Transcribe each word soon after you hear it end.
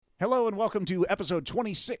Hello and welcome to episode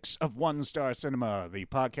 26 of One Star Cinema, the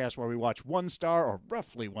podcast where we watch one-star or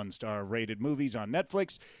roughly one-star rated movies on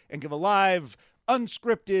Netflix and give a live,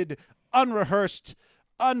 unscripted, unrehearsed,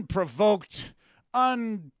 unprovoked,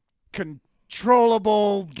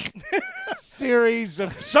 uncontrollable series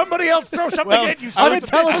of somebody else throw something at you.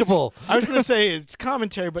 Unintelligible. I was going to say it's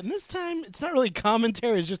commentary, but this time it's not really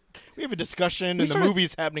commentary. It's just we have a discussion and the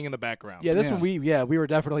movie's happening in the background. Yeah, this one we were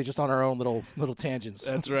definitely just on our own little tangents.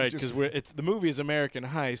 That's right, because the movie is American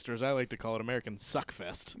Heist, or as I like to call it, American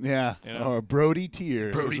Suckfest. Yeah, You know? or Brody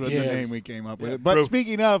Tears is what the Tears. name we came up with. But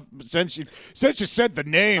speaking of, since you said the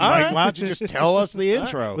name, Mike, right. why don't you just tell us the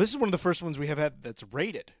intro? Well, this is one of the first ones we have had that's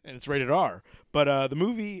rated, and it's rated R. But the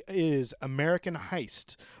movie is American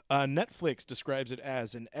Heist. Netflix describes it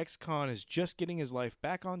as an ex-con is just getting his life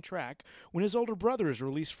back on track when his older brother is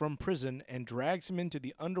released from prison and drags him into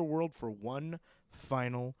the underworld for one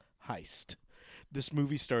final heist. This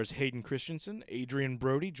movie stars Hayden Christensen, Adrien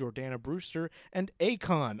Brody, Jordana Brewster, and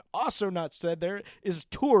Akon. Also not said there is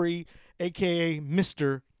Tori, a.k.a.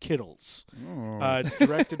 Mr. Kittles. It's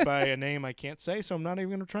directed by a name I can't say, so I'm not even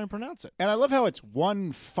going to try and pronounce it. And I love how it's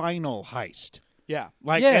one final heist. Yeah.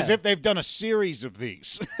 Like, as if they've done a series of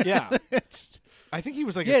these. Yeah. I think he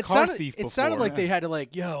was like a car thief before. It sounded like they had to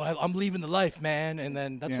I'm leaving the life, man, and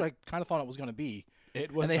then that's what I kind of thought it was going to be.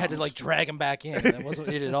 It was, and they had to drag him back in. That wasn't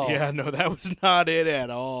it at all. Yeah, no, that was not it at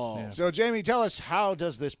all. Yeah. So, Jamie, tell us, how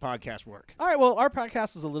does this podcast work? All right, well, our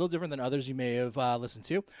podcast is a little different than others you may have listened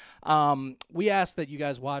to. We ask that you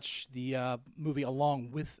guys watch the movie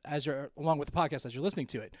along with the podcast as you're listening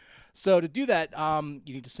to it. So to do that,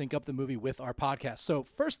 you need to sync up the movie with our podcast. So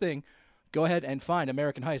first thing, go ahead and find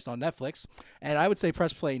American Heist on Netflix, and I would say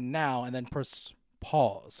press play now and then press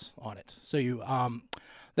pause on it. So you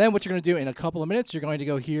then what you're going to do in a couple of minutes, you're going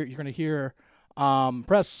to hear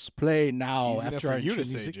press play now Easy after enough our for you intro to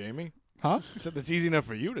say, music. Jamie. Huh? I said that's easy enough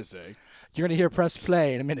for you to say. You're going to hear press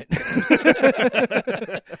play in a minute.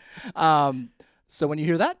 So when you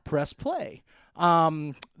hear that, press play.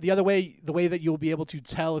 The way that you'll be able to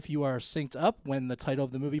tell if you are synced up when the title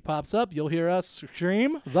of the movie pops up, you'll hear us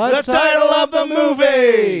scream, the title of the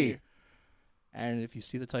movie! And if you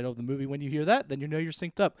see the title of the movie when you hear that, then you know you're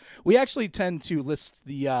synced up. We actually tend to list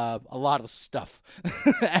a lot of stuff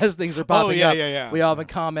as things are popping up. Yeah. We often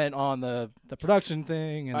comment on the production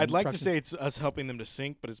thing. And I'd like to say it's us helping them to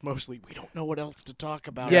sync, but it's mostly we don't know what else to talk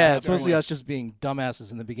about. Yeah, it's mostly us just being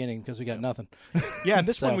dumbasses in the beginning because we got nothing. Yeah, and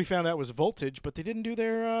this So- one we found out was Voltage, but they didn't do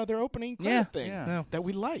their opening credit thing Yeah. that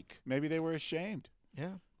we like. Maybe they were ashamed.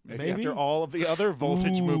 Yeah. Maybe after all of the other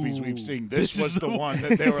Voltage movies we've seen, this This was is the the one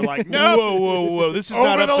that they were like, no, Whoa. This is over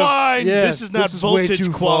not up the to line. Yeah, This is not this is way Voltage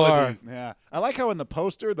too quality. Yeah. I like how in the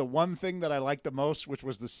poster, the one thing that I liked the most, which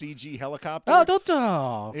was the CG helicopter.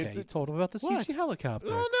 Okay. Is You told him about the What? CG helicopter.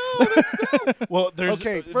 Oh, no, that's not. Well, there's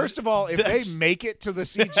Okay, first of all, if they that's- make it to the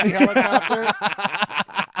CG helicopter,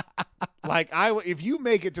 if you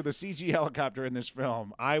make it to the CG helicopter in this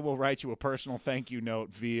film, I will write you a personal thank you note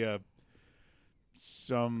via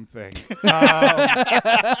something.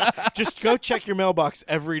 just go check your mailbox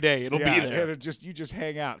every day. It'll be there. You just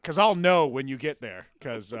hang out because I'll know when you get there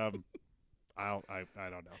because I don't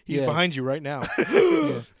know He's Yeah. behind you right now.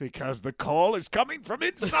 because the call is coming from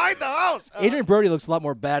inside the house. Adrien Brody looks a lot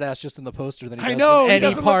more badass just in the poster than he does I know in he any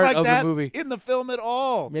doesn't part look like of that the movie. in the film at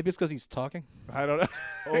all. Maybe it's because he's talking. I don't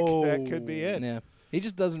know. That could be it. Yeah. He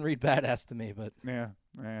just doesn't read badass to me, but Yeah.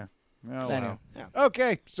 Oh, Anyway. wow.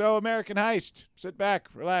 Okay, so American Heist. Sit back,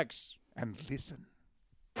 relax, and listen.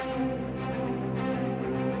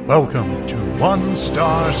 Welcome to One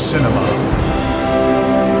Star Cinema.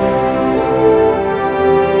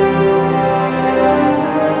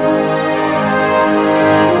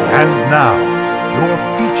 And now, your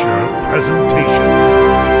feature presentation.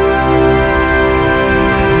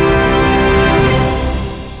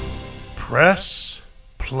 Press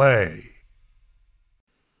play.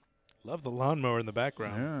 Love the lawnmower in the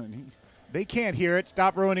background. Yeah, they can't hear it.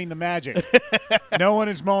 Stop ruining the magic. No one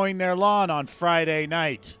is mowing their lawn on Friday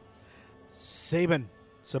night. Saban.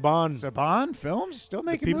 Saban Films still The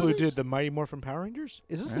making people movies? who did the Mighty Morphin Power Rangers?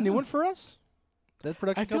 is this a new one for us? That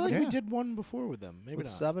production I feel like company? we did one before with them. Maybe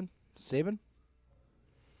With not. Saban?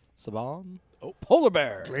 Saban? Oh, Polar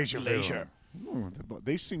Bear. Glacier. Ooh,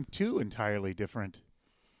 they seem two entirely different.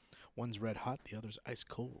 One's red hot, the other's ice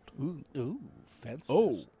cold. Ooh, fancy.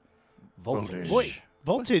 Oh. Voltage. Wait,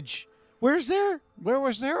 Voltage. Where's their? Where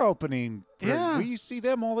was their opening? Yeah. We see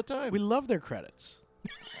them all the time. We love their credits.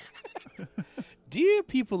 Dear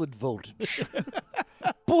people at Voltage,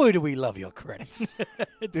 boy, do we love your credits.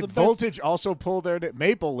 Did Voltage also pull their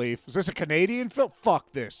Maple Leaf? Is this a Canadian film?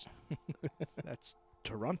 Fuck this. That's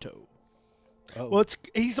Toronto. Oh. Well,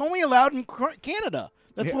 he's only allowed in Canada.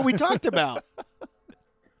 That's what we talked about.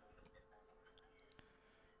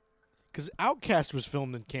 Because Outcast was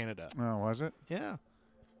filmed in Canada. Oh, was it? Yeah.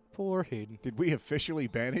 Poor Hayden. Did we officially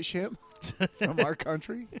banish him from our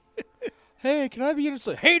country? Hey, can I be in?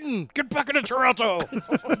 Hayden, get back into Toronto. It's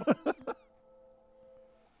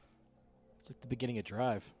like the beginning of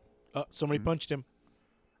Drive. Oh, somebody punched him.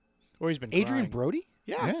 Or he's been Adrien crying. Brody?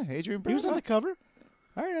 Yeah. Adrien Brody. He was on the cover.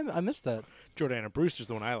 All right, I missed that. Jordana Brewster's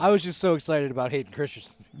the one I like. I was just so excited about Hayden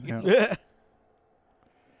Christensen. Yeah.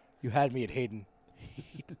 You had me at Hayden.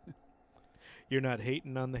 You're not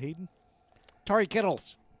hating on the Hayden? Tori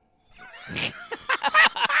Kittles.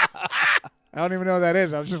 I don't even know who that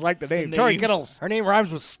is. I was just like the name. Tori Kittles. Her name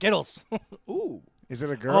rhymes with Skittles. Ooh. Is it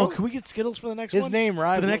a girl? Oh, can we get Skittles for the next His one? name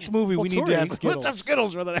rhymes. For the next movie, we need to have Skittles. Let's have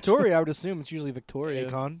Skittles for the next one. Victoria, I would assume it's usually Victoria.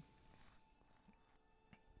 Akon.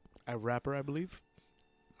 A rapper, I believe.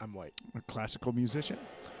 I'm white. A classical musician.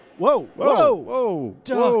 Whoa. Whoa. Whoa.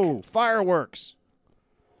 Duck. Whoa. Fireworks.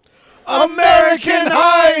 American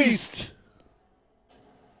Heist!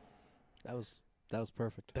 That was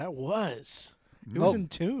perfect. That was. It was in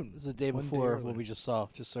tune. This is the day One day before early. what we just saw.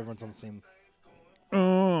 Just so everyone's on the same.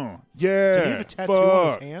 Yeah. Did he have a tattoo on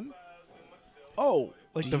his fuck. hand? Oh,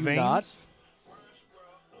 like Do the you veins? not?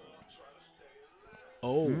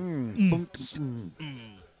 Oh.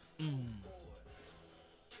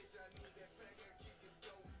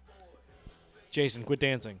 Jason, quit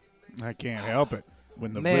dancing. I can't help it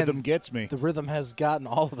when the Man, rhythm gets me. The rhythm has gotten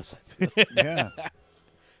all of us. I feel. Yeah.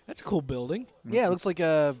 That's a cool building. Yeah, it looks like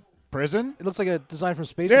a Prison? design from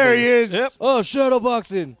Space There he Invaders. is. Yep. Oh,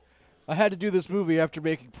 shadowboxing. I had to do this movie after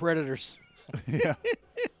making Predators. Yeah.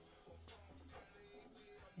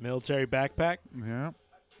 Military backpack. Yeah.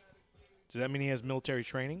 Does that mean he has military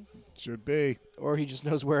training? Should be. Or he just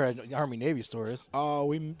knows where an Army-Navy store is. Oh,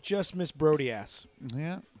 we just missed Brody ass.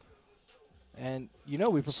 Yeah. And we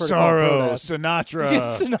prefer Sorrow, to call it Sinatra.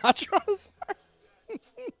 Sinatra's.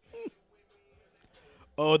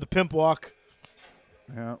 Oh, the pimp walk.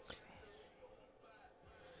 Yeah.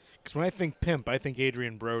 Because when I think pimp, I think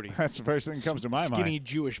Adrien Brody. That's the first thing that comes to my Skinny mind.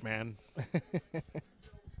 Jewish man.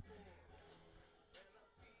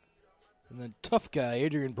 And then tough guy,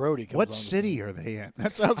 Adrien Brody, comes What on the city are they in?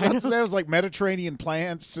 That's what I was about to say. That was like Mediterranean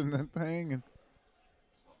plants and the thing. And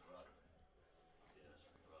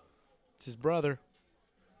It's his brother.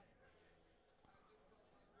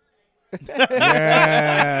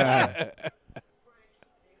 yeah.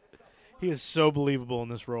 He is so believable in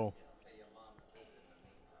this role.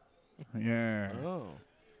 Yeah. Oh.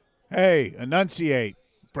 Hey, enunciate,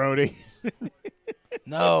 Brody. scene.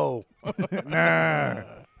 No. Nah.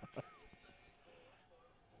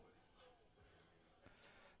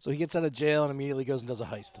 So he gets out of jail and immediately goes and does a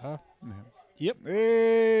heist, huh? Yep.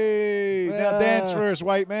 Hey, now dance for us,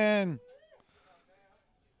 white man.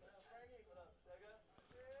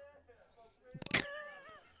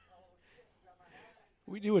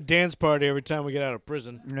 We do a dance party every time we get out of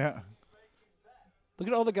prison. Yeah. Look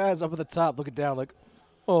at all the guys up at the top looking down like,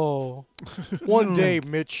 oh, one day,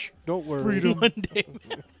 Mitch. Don't worry. One day.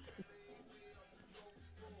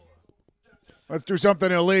 Let's do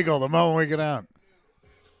something illegal the moment we get out.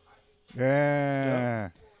 Yeah.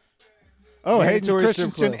 Oh, Hayden Mandatory strip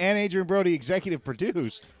Christensen club. and Adrien Brody executive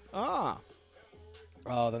produced. Ah.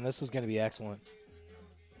 Oh, then this is going to be excellent.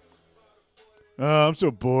 Oh, I'm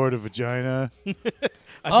so bored of vagina.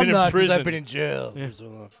 I've been in not, 'cause prison. I've been in jail for so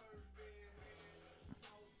long.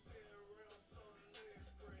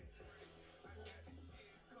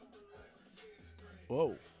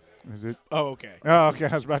 Whoa. Is it? Oh, okay. Oh, okay.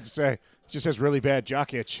 I was about to say. Just has really bad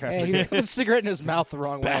jock itch. Hey, he's got the cigarette in his mouth the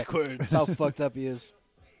wrong way. Backwards. That's how fucked up he is.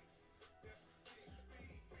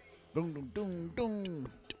 Dum, dum, dum, dum.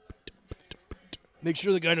 Make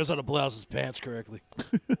sure the guy knows how to blouse his pants correctly.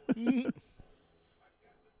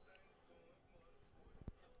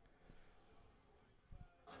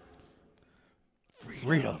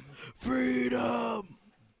 Freedom. Freedom.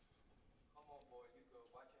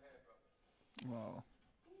 Well,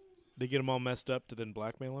 They get him all messed up to then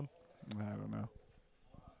blackmail him. I don't know.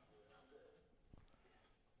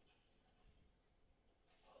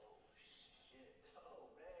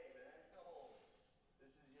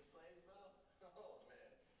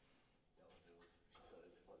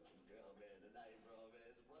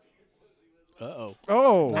 Uh-oh.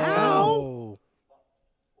 Oh. Ow.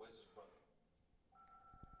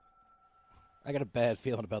 I got a bad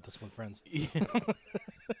feeling about this one, friends.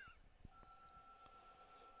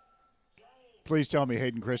 Please tell me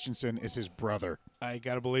Hayden Christensen is his brother. I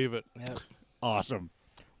gotta believe it. Yep. Awesome.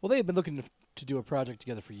 Well, they had been looking to do a project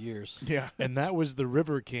together for years. Yeah. And that was the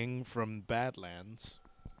River King from Badlands,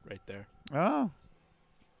 right there. Oh.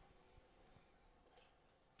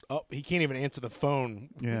 Oh, he can't even answer the phone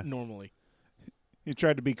Yeah. normally. He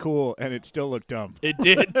tried to be cool, and it still looked dumb. It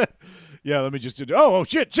did. Yeah, let me just do. Oh,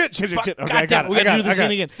 shit. Okay, Fuck, I goddamn, got it. we gotta do this I got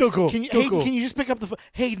scene it. again. Still cool. Can you, Still Hayden, cool. can you just pick up the phone?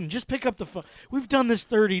 Hayden, just pick up the phone. We've done this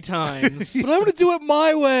 30 times. But I'm going to do it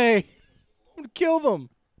my way. I'm going to kill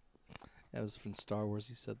them. That was from Star Wars.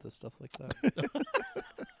 He said this stuff like that.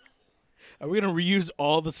 Are we going to reuse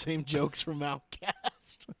all the same jokes from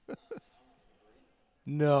Outcast?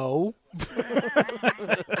 No.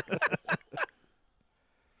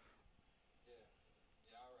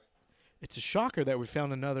 It's a shocker that we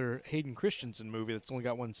found another Hayden Christensen movie that's only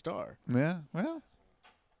got 1 star. Yeah, well.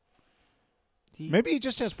 Maybe he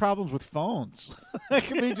just has problems with phones. That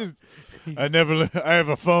could be just. I have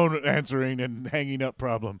a phone answering and hanging up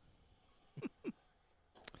problem.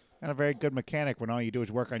 Not a very good mechanic when all you do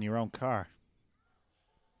is work on your own car.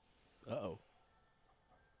 Uh-oh.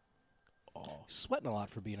 Sweating a lot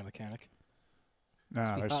for being a mechanic. Nah,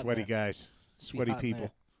 be they're hot in sweaty there. guys. Be Sweaty hot in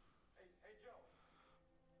people.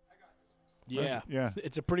 Yeah. Yeah.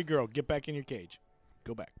 It's a pretty girl. Get back in your cage.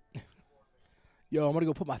 Go back. Yo, I'm going to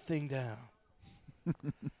go put my thing down.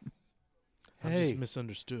 I'm Hey, just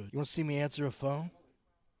misunderstood. you want to see me answer a phone?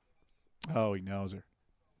 Oh, he knows her.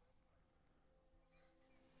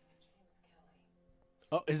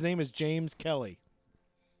 Oh, his name is James Kelly.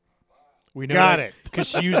 We know Got it. because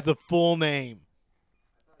she used the full name.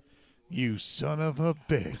 You son of a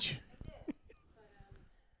bitch.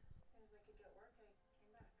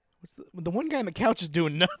 What's the one guy on the couch is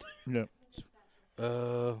doing nothing.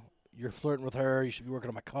 Yeah. You're flirting with her. You should be working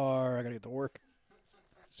on my car. I got to get to work.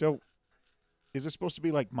 So, is it supposed to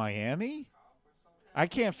be like Miami? I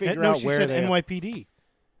can't figure No, out she where said they NYPD.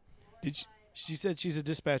 Did she? She said she's a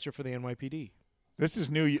dispatcher for the NYPD. This is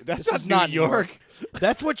New. That's This is not not New York.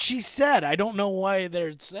 That's what she said. I don't know why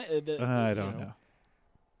they're saying that. I don't know.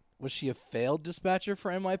 Was she a failed dispatcher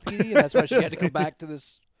for NYPD? And that's why she had to go back to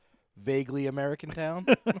this vaguely American town?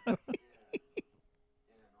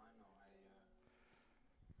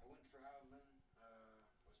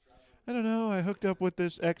 I don't know. I hooked up with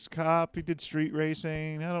this ex-cop. He did street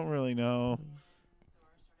racing. I don't really know.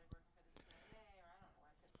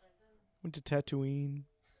 Went to Tatooine.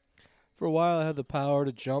 For a while, I had the power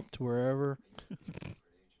to jump to wherever.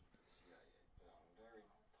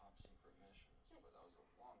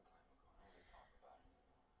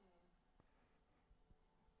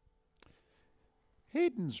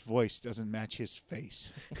 Hayden's voice doesn't match his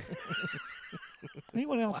face.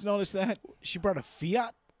 Anyone else notice that? She brought a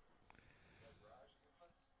Fiat.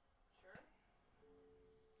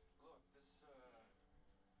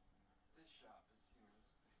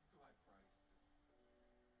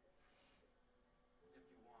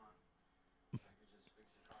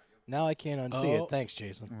 Now I can't unsee Oh. it. Thanks,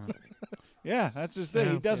 Jason. Yeah, that's his thing.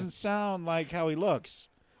 Yeah, He doesn't sound like how he looks.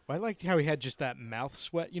 I liked how he had just that mouth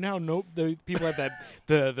sweat. You know how the people have that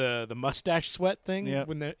the mustache sweat thing. Yeah.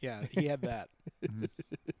 When he had that. The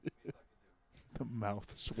mouth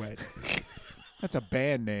sweat. That's a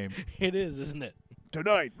band name. It is, isn't it?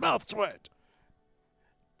 Tonight, mouth sweat.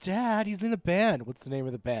 Dad, he's in a band. What's the name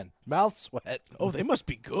of the band? Mouth Sweat. Oh, they must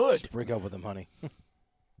be good. Just break up with him, honey.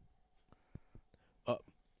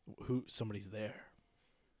 Somebody's there.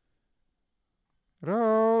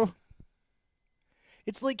 Hello.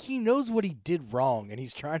 It's like he knows what he did wrong, and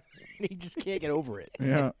he's trying. He just can't get over it.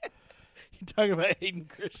 Yeah. You talking about Hayden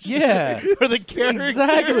Christensen? Yeah, For the character?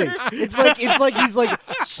 exactly. It's like he's like,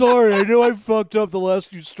 sorry, I know I fucked up the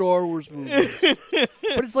last 2 Star Wars movies, but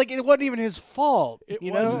it's like it wasn't even his fault. It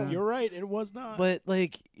you wasn't. know? You're right. It was not. But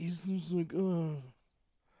like he's just like, ugh.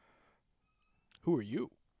 Who are you?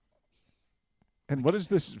 And what is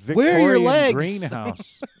this Where are your Victorian legs?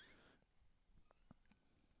 greenhouse?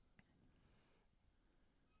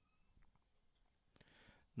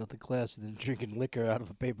 Nothing classier than drinking liquor out of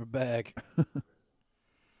a paper bag.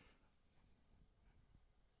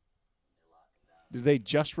 Did they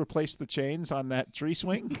just replace the chains on that tree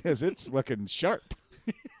swing? Because it's looking sharp.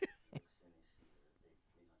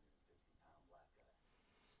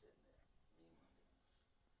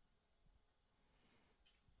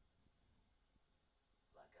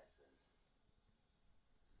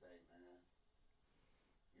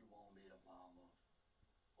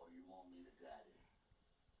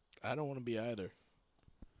 I don't want to be either.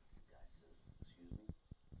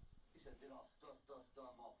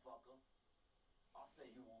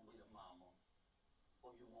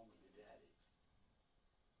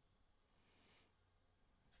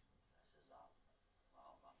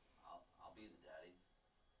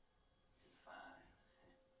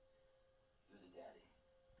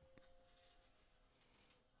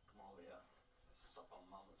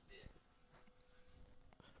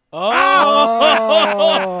 Oh,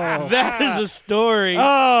 that is a story.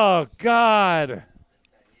 Oh, God.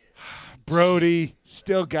 Brody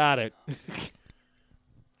still got it.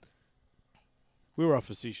 We were all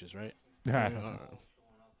facetious, right?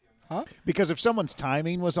 Huh? Because if someone's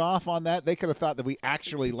timing was off on that, they could have thought that we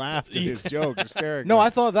actually laughed at his joke hysterically. No, I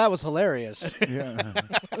thought that was hilarious. Yeah.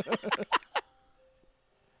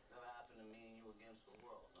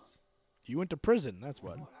 You went to prison, that's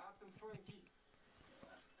what.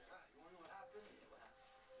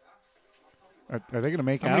 Are they going to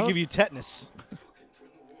make I'm out? going to give you tetanus.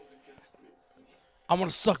 I want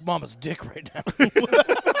to suck Mama's dick right now.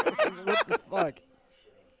 What the fuck?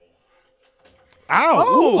 Ow!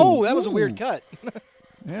 Oh, that was a weird cut.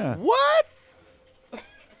 Yeah. What?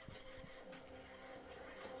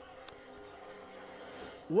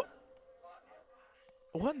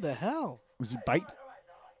 What in the hell? Was he bite?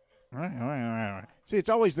 All right. See, it's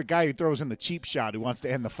always the guy who throws in the cheap shot who wants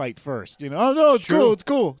to end the fight first. You know, oh, no, it's True.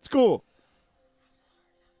 cool.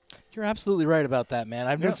 You're absolutely right about that, man.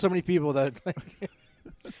 I've known so many people that.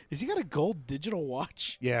 Has he got a gold digital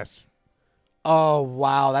watch? Yes. Oh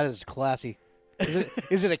wow, that is classy.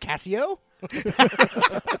 Is it a Casio?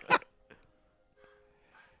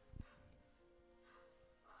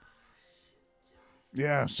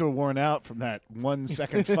 Yeah, I'm so worn out from that 1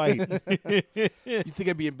 second fight. You think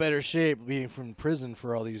I'd be in better shape being from prison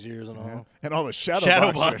for all these years and all? And all the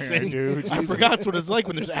shadow Boxing. dude. I forgot what it's like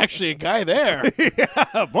when there's actually a guy there.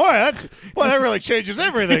 Yeah, boy, that really changes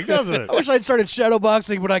everything, doesn't it? I wish I'd started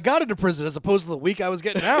shadowboxing when I got into prison as opposed to the week I was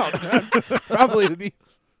getting out. Probably would be.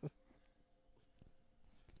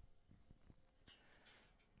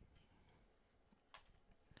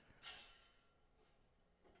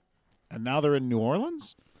 And now they're in New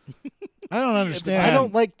Orleans? I don't understand. I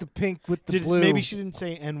don't like the pink with the blue. Maybe she didn't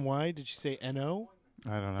say NY. Did she say NO?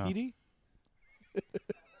 I don't know. PD?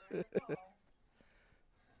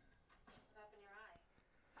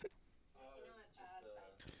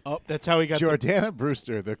 Oh, that's how he got Jordana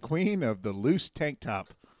Brewster, the queen of the loose tank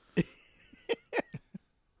top.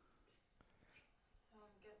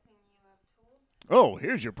 Oh,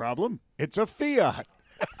 here's your problem. It's a Fiat.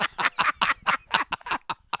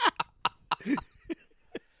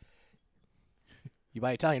 You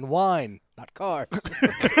buy Italian wine, not cars.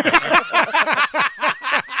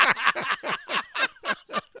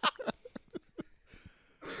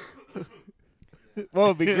 What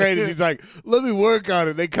would be great is he's like, let me work on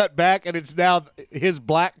it. They cut back, and it's now his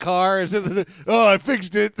black car. Oh, I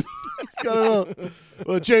fixed it. Got it all.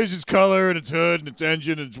 Well, it changed its color and its hood and its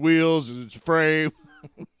engine and its wheels and its frame.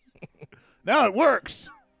 Now it works.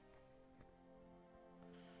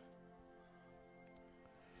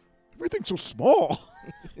 Everything's so small.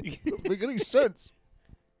 Doesn't make any sense.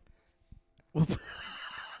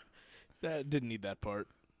 That didn't need that part.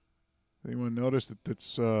 Anyone notice that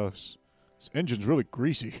this engine's really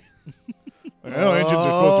greasy? I know engines are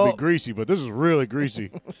supposed to be greasy, but this is really greasy.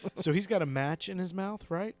 So he's got a match in his mouth,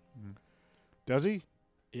 right? Does he?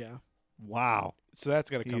 Yeah. Wow. So that's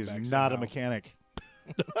got to come He is back not somehow. a mechanic.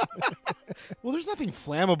 Well, there's nothing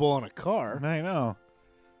flammable on a car. I know.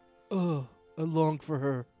 Oh, I long for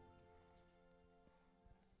her.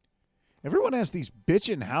 Everyone has these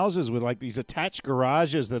bitchin' houses with like these attached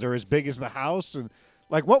garages that are as big as the house, and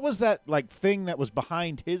like what was that like thing that was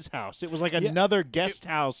behind his house? It was like another guest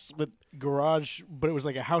house with Garage, but it was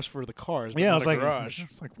like a house for the cars. But yeah. not I was a like, garage. I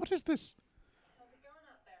was like, what is this?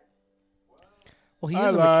 Well, he I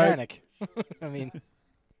is a lied. mechanic. I mean,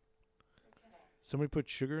 Somebody put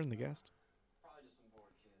sugar in the gas. Probably just some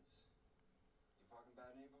bored kids. You parking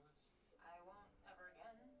bad neighborhoods? I won't ever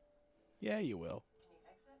again. Yeah, you will. Can you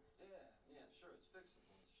fix it? Yeah, sure, it's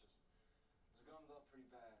fixable. It's just it's gummed up pretty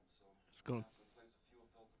bad, so It's going. have to replace the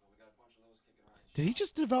fuel filter, but we got a bunch of those kicking around. Did he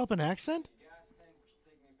just develop an accent? Gas tank, which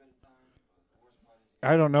will take me a bit of time, but the worst part is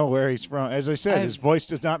I don't know where he's from. As I said, his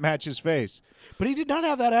voice does not match his face. But he did not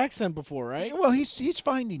have that accent before, right? Well, he's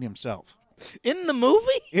finding himself In the movie?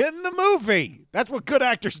 in the movie. That's what good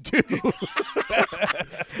actors do.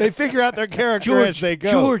 They figure out their character as they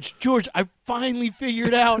go. George, I finally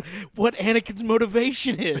figured out what Anakin's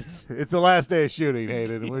motivation is. It's the last day of shooting,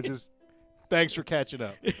 Hayden. We're just thanks for catching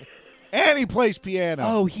up. And he plays piano.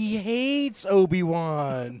 oh, he hates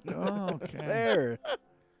Obi-Wan. Okay. There.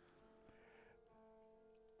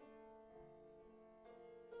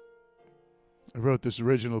 I wrote this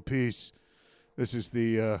original piece. This is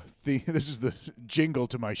the this is the jingle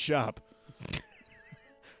to my shop.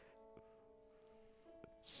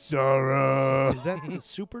 Sarah. Is that the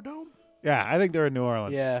Superdome? Yeah, I think they're in New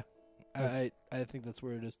Orleans. Yeah, I think that's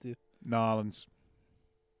where it is too. New Orleans.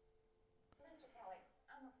 Mr. Kelly,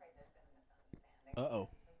 I'm afraid there's been a misunderstanding. Uh-oh.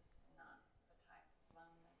 The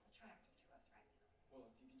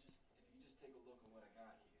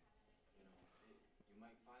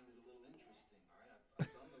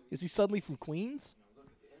Is he suddenly from Queens?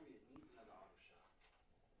 Look, the area needs another auto shop.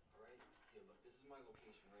 All right? Here, look, this is my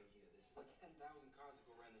location right here. This is like 10,000 cars that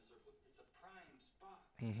go around this circle. It's a prime spot.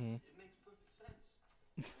 Mm-hmm. It makes perfect sense.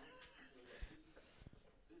 You know?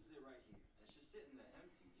 This is it right here. And it's just sitting there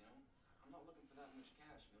empty, you know? I'm not looking for that much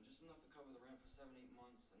cash, man. Just enough to cover the rent for 7-8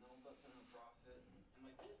 months, and then I'll start turning a profit. And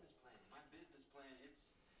my business plan,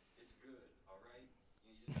 it's good, all right?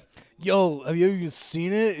 You just gotta take a look. Yo, have you even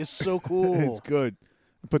seen it? It's so cool. It's good.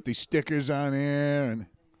 Put these stickers on there, and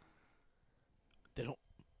They don't.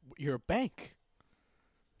 You're a bank.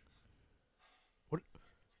 What?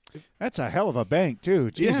 that's a hell of a bank too.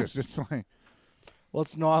 Jesus, it's like Well,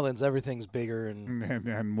 it's New Orleans. Everything's bigger and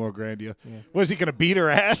and more grandiose. Was he gonna beat her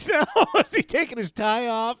ass now? Was he taking his tie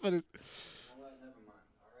off? And You know what? Never mind,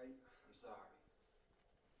 all right? I'm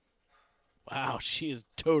sorry. Wow, she is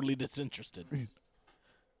totally disinterested. You're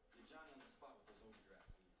Johnny on the spot with those overdraft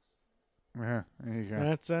fees. yeah, there you go.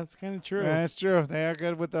 That's kind of true. That's true. They are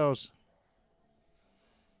good with those.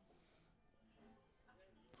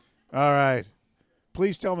 All right.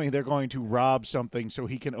 Please tell me they're going to rob something so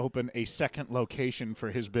he can open a second location for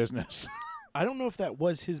his business. I don't know if that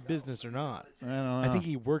was his business or not. I don't know. I think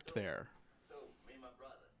he worked there. So, me and my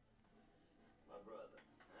brother.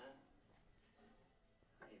 Huh?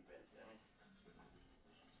 How you been, Johnny?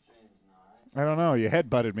 It's James now, I don't know. You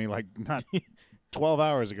headbutted me like not 12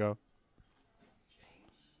 hours ago.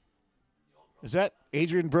 Is that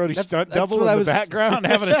Adrien Brody stunt that's double what I in the was- background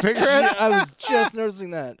having a cigarette? I was just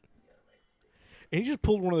noticing that. And he just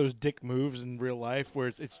pulled one of those dick moves in real life where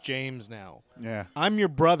it's James now. Yeah. I'm your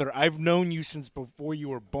brother. I've known you since before you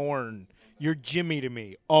were born. You're Jimmy to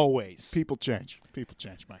me, always. People change. People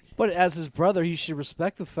change, Mike. But as his brother, he should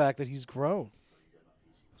respect the fact that he's grown.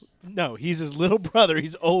 No, he's his little brother.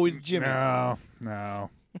 He's always Jimmy. No.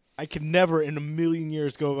 I could never in a million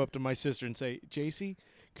years go up to my sister and say, JC,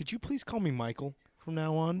 could you please call me Michael from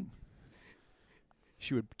now on?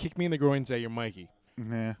 She would kick me in the groin and say, you're Mikey.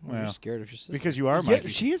 Yeah, You're well, scared of your sister. because you are Yeah, Mikey.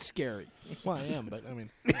 she is scary. Well, I am, but I mean.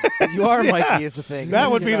 you are Mikey is the thing. That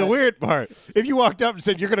would be You're the not- weird part. If you walked up and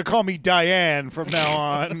said, you're going to call me Diane from now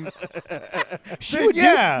on. She would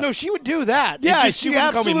yeah. do, no, she would do that. It's Yeah, just she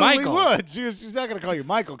wouldn't call me absolutely Michael. would. She's not going to call you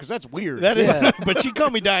Michael because that's weird. That is, Yeah. but she'd call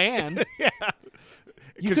me Diane.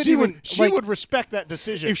 Because could she even, would, she like- would respect that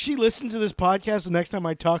decision. If she listened to this podcast the next time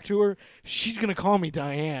I talk to her, she's going to call me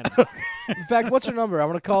Diane. In fact, what's her number? I'm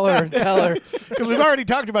going to call her and tell her. Because we've already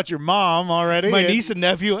talked about your mom already. My and niece and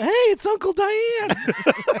nephew, hey, it's Uncle Diane.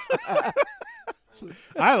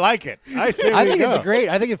 I like it. I say I we think it's go. great.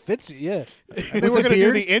 I think it fits you. Yeah. I think we're going to do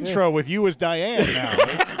beard? the intro with you as Diane now.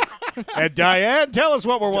 And Diane, tell us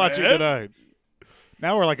what we're watching tonight.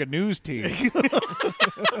 Now we're like a news team.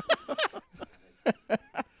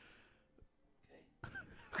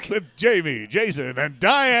 With Jamie, Jason, and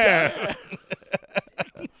Diane.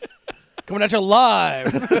 Coming at you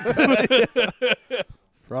live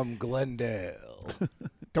from Glendale.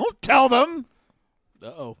 Don't tell them.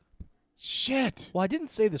 Uh-oh. Shit. Well, I didn't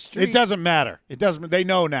say the street. It doesn't matter. It doesn't. They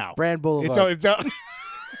know now. Brand Boulevard. It's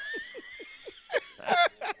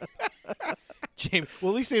James.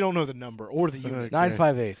 Well, at least they don't know the number or the unit.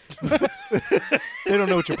 958 They don't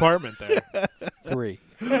know which apartment there. 3.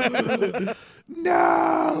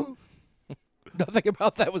 no. Nothing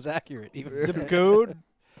about that was accurate. Even Zip code.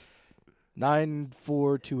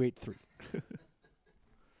 94283. Man,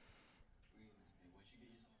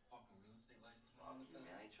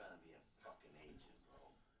 I ain't trying to be a fucking agent, bro.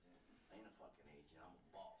 I ain't a fucking agent. I'm a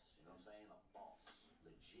boss. You know what I'm saying? A boss.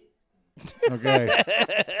 Legit.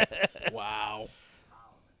 Okay. Wow.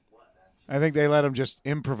 I think they let him just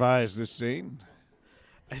improvise this scene.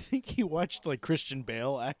 I think he watched like Christian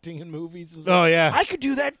Bale acting in movies. Was Oh, like, yeah. I could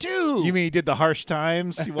do that too. You mean he did the Harsh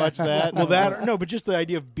Times? You watched that? well, that or, no, but just the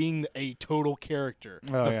idea of being a total character,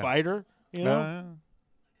 Oh, the yeah. fighter. You know, Uh,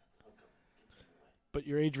 but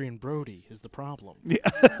you're Adrien Brody is the problem.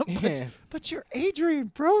 Yeah. but you're Adrien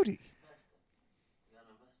Brody.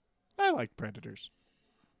 I like Predators.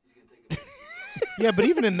 Yeah, but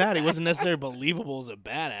even in that, he wasn't necessarily believable as a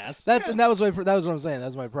badass. And that was what I'm saying.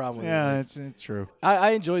 That's my problem with Yeah, it. it's true.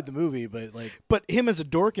 I enjoyed the movie, but like, But him as a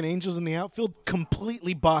dork in Angels in the Outfield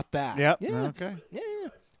completely bought that. Yep. Yeah. Okay. yeah.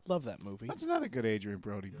 Love that movie. That's another good Adrien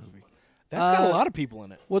Brody movie. That's got a lot of people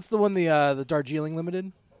in it. What's the one the Darjeeling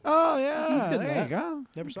Limited? Oh, yeah. was good in there you that. go.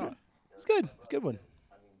 Never saw it. It's good. Good one.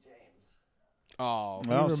 Oh,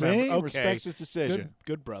 Well, you see? remember. Okay. Respects his decision.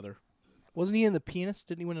 Good brother. Wasn't he in The Pianist?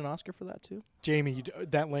 Didn't he win an Oscar for that too? Jamie,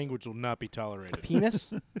 that language will not be tolerated. Penis?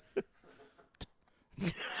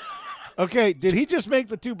 Okay, did he just make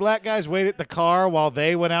the two black guys wait at the car while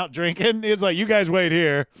they went out drinking? It's like, you guys wait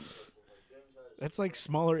here. That's like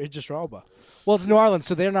smaller Idris Elba. Well, it's New Orleans,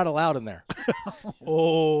 so they're not allowed in there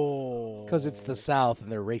Oh. because it's the South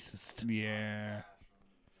and they're racist. Yeah.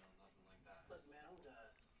 Look, man, who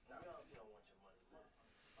does? Now, you don't want your money, man.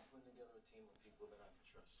 I'm putting together a team of people that I can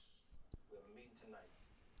trust. We have a meeting tonight.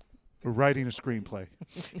 We're writing a screenplay.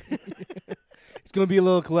 It's going to be a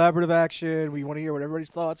little collaborative action. We want to hear what everybody's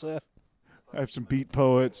thoughts are. I have some beat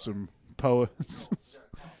poets, some poets,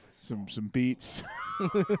 some beats.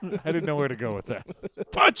 I didn't know where to go with that.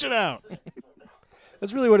 Punch it out.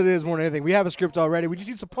 That's really what it is more than anything. We have a script already. We just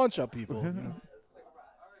need some punch-up people. You know?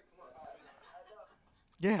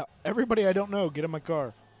 Yeah, everybody I don't know, get in my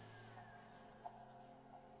car.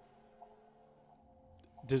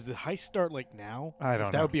 Does the heist start like now? I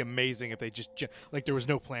don't That know. would be amazing if they just like there was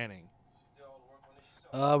no planning.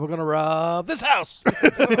 We're going to rob this house. Last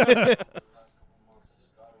couple of months, I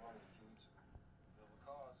just got around a few weeks ago. Bill the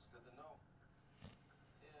cars, good to know.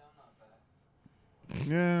 Yeah, I'm not bad.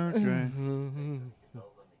 Yeah, okay. Let me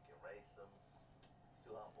get race him. He's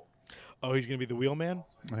too humble. Oh, he's gonna be the wheelman?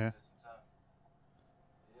 Yeah. Yeah,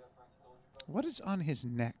 Frankie told you about What is on his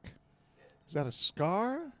neck? Is that a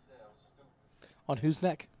scar? it. I was stupid. On whose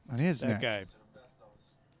neck? On his That neck. guy.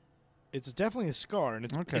 It's definitely a scar, and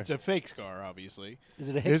Okay. it's a fake scar, obviously. Is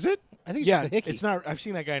it a hickey? Is it? I think it's Yeah, just a hickey. it's not. I've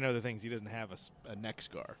seen that guy in other things. He doesn't have a neck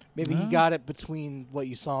scar. Maybe he got it between what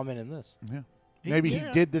you saw him in and this. Yeah. Maybe he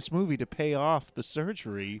Yeah. did this movie to pay off the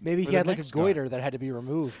surgery. Maybe for he the had like a neck scar. goiter that had to be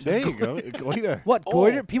removed. There you go. Goiter. What,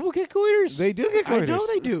 goiter? People get goiters? They do get I goiters. know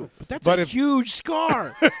they do, but that's But a if- huge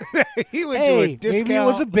scar. He would do Hey, a discount. maybe it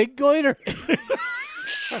was a big goiter.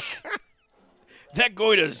 That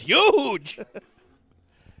goiter's huge.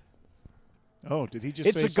 Oh, did he just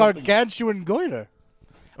It's say a something? gargantuan goiter.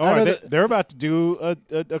 Oh, I know are that- they're about to do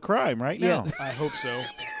a crime right now. Yeah. I hope so.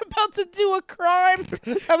 About to do a crime.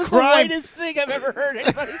 That was the Crime. whitest thing I've ever heard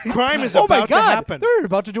anybody say. Crime is Oh my about to God, happen. they're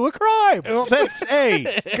about to do a crime. Well, that's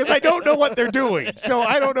because I don't know what they're doing. So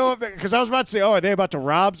I don't know if because I was about to say, oh, are they about to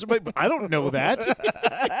rob somebody? But I don't know that.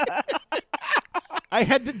 I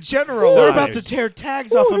had to generalize. They're about to tear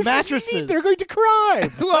tags off Ooh, of this is neat. mattresses. They're going to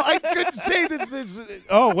crime. Well, I couldn't say that.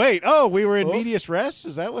 Oh wait. Oh, we were in medias res.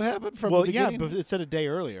 Is that what happened from well, the yeah, beginning? but it said a day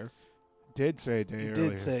earlier, Did say a day earlier.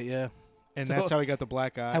 Did say, yeah. and So, that's how he got the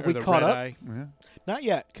black eye. have or we the caught red up? eye. Yeah. Not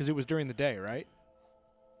yet, because it was during the day, right?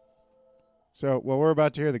 So, well, we're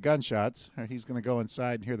about to hear the gunshots. He's going to go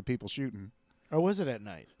inside and hear the people shooting. Or was it at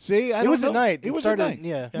night? See, I It don't was know. at night. It It was started- at night.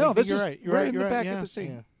 yeah. Yeah, I No, think this you're is right. You're we're right. in You're the right. back Yeah. of the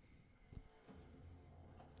scene.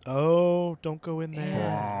 Oh, don't go in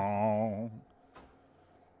there. Oh.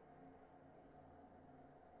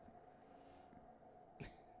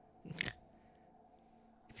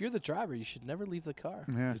 If you're the driver, you should never leave the car.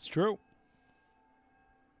 Yeah. It's true.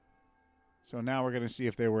 So now we're going to see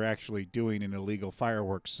if they were actually doing an illegal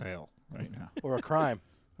fireworks sale right now. Or a crime.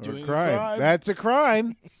 Or Doing a a crime. crime. That's a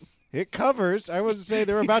crime. It covers. I was say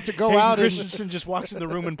they were about to go Hayden out and Christensen just walks in the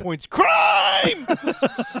room and points, crime!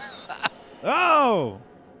 oh.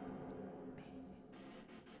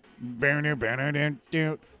 Banner, banner, dun,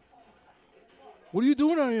 dun. What are you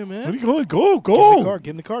doing out here, man? Where are you going? Go, Get in the go. car, get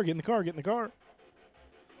in the car, get in the car, get in the car.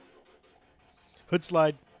 Hood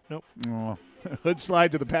slide. Nope. Oh. Hood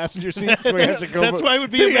slide to the passenger seat so he has to go. That's why it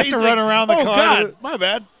would be He has to amazing. run around the Oh, car. God, my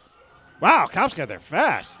bad. Wow, cops got there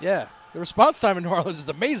fast. Yeah. The response time in New Orleans is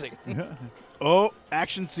amazing. Oh,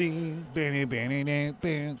 action scene. Did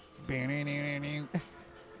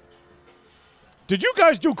you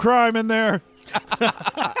guys do crime in there?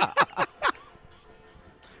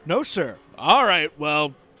 No, sir. All right,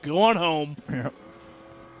 well, go on home. Yeah.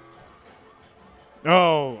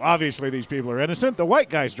 Oh, obviously these people are innocent. The white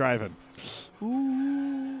guy's driving.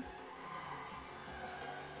 Ooh.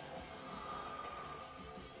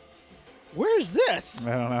 Where's this?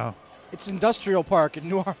 I don't know. It's Industrial Park in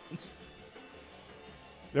New Orleans.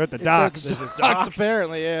 They're at the docks. There's a Docks, docks.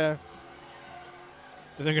 apparently, yeah.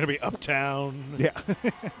 Then they're going to be uptown. Yeah.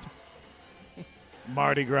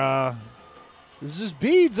 Mardi Gras. There's just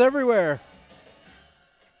beads everywhere.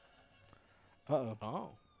 Uh-oh. Oh.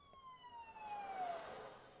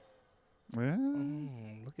 Yeah.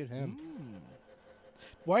 Look at him.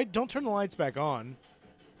 Why? Don't turn the lights back on.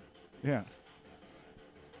 Yeah.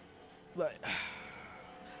 Like,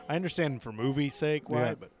 I understand for movie sake why,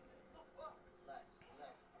 Yeah. but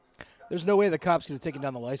There's no way the cops could have taken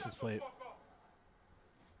down the license plate. Be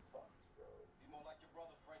more like your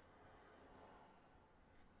brother, Frank.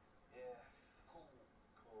 Yeah, cool.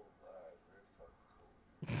 All right, very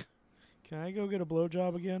fucking cool. can I go get a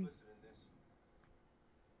blowjob again? Listen in this.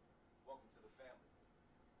 Welcome to the family.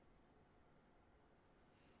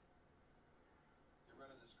 Get rid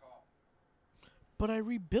of this car. But I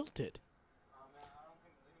rebuilt it. Oh, man,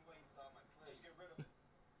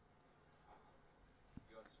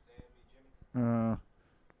 Well,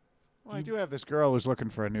 I do have this girl who's looking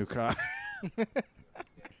for a new car.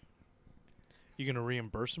 You gonna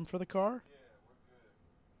reimburse him for the car?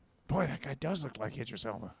 Boy, that guy does look like Idris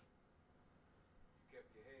Elba.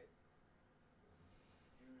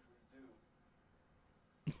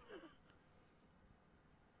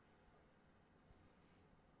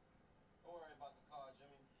 Don't worry about the car,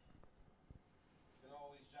 Jimmy. You can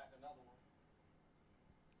always jack another one.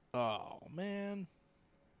 Oh man!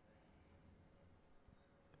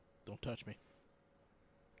 Don't touch me.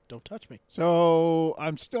 Don't touch me. So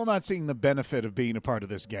I'm still not seeing the benefit of being a part of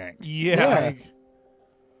this gang. Yeah.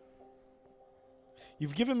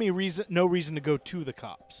 You've given me no reason to go to the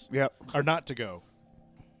cops. Yep. Or not to go.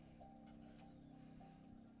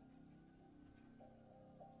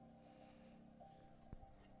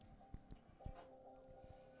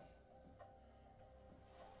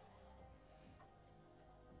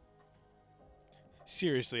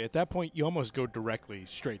 Seriously, at that point, you almost go directly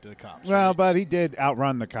straight to the cops. Well, right? but he did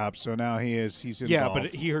outrun the cops, so now he's involved. Yeah,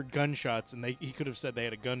 but he heard gunshots, and he could have said they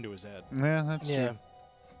had a gun to his head. Yeah, that's true.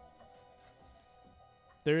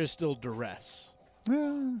 There is still duress,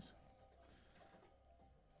 Yeah.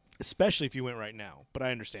 especially if you went right now. But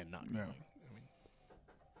I understand not No. going. I mean,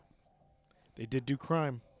 they did do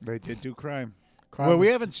crime. They did do crime. Crime Well, we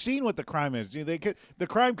was- haven't seen what the crime is. The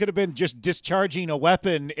crime could have been just discharging a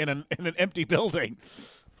weapon in an empty building.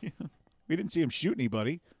 We didn't see him shoot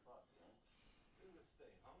anybody.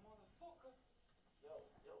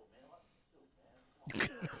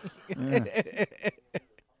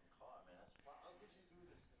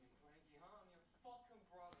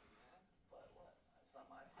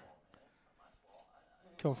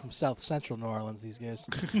 Coming from South Central New Orleans these guys.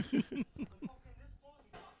 I didn't know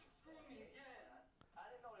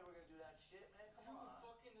they were gonna do that shit, man. Come on.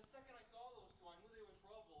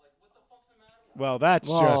 Well, that's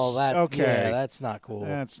just that's, okay. Yeah, that's not cool.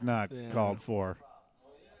 That's not called for.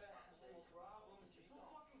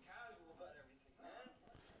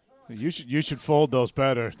 You should fold those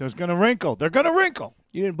better. They're gonna wrinkle. They're gonna wrinkle.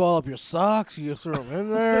 You didn't ball up your socks. You just throw them in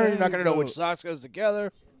there. You're not going to know which socks goes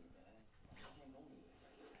together.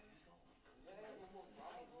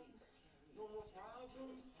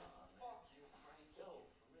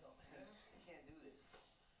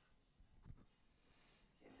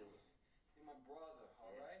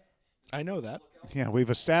 I know that. Yeah, we've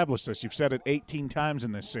established this. You've said it 18 times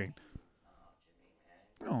in this scene.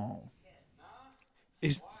 Oh,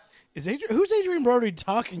 Is who's Adrien Brody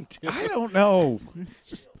talking to? I don't know. It's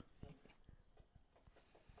just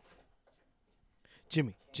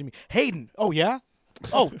Jimmy. Hayden. Oh, yeah?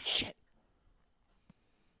 Oh, shit.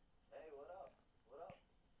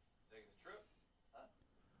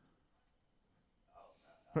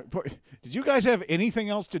 Did you guys have anything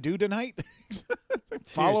else to do tonight?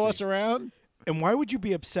 Follow us Seriously. around? And why would you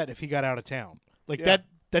be upset if he got out of town? Like, Yeah.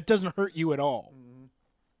 that doesn't hurt you at all.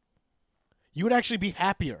 You would actually be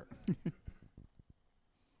happier. Hey, Jimmy,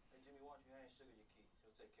 why don't you hand Sugar your keys?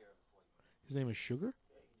 He'll take care of it for you. His name is Sugar?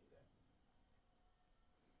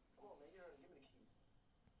 Come on, man. You heard him. Give me the keys.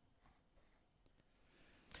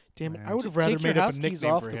 Damn it. Man. I would have rather Take your made up house a keys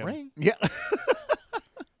nickname off for the him. ring. Yeah.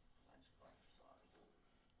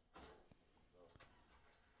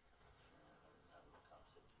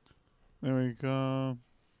 There we go.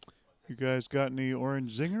 You guys got any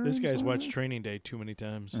orange zingers? This guy's watched Training Day too many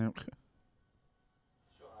times. Yeah. It's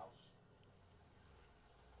your house.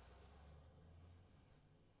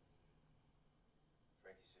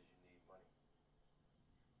 Frankie says you need money.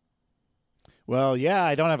 Well, yeah,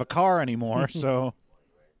 I don't have a car anymore, so.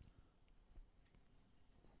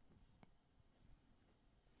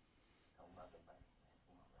 Tell him about the bank.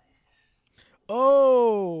 Come on, man.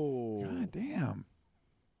 Oh. God damn.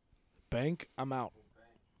 Bank, I'm out.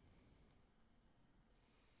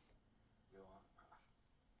 Yo,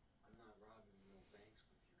 I'm not robbing no banks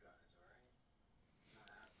with you guys, all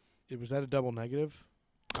right? Was that a double negative?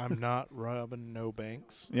 I'm not robbing no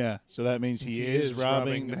banks. Yeah, so that means he is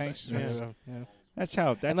robbing banks. Yeah. Yeah. That's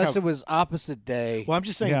how. Unless it was opposite day. Well, I'm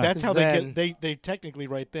just saying Yeah. that's how Then- they technically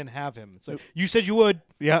right then have him. It's like you said you would.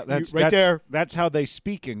 Yeah, that's right that's, there. That's how they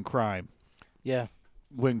speak in crime. Yeah.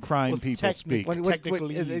 When crime Well, people speak.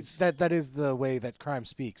 Technically, that is the way that crime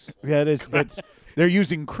speaks. Yeah, that's they're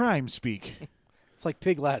using crime speak. It's like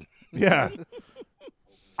pig Latin. Yeah.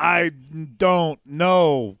 I don't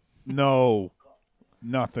know. No.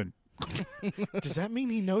 Nothing. does that mean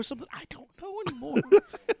he knows something? I don't know anymore.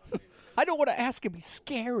 I don't want to ask him. He's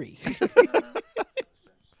scary.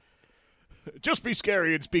 Just be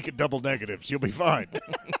scary and speak in double negatives. You'll be fine.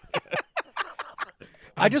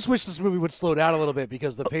 I just wish this movie would slow down a little bit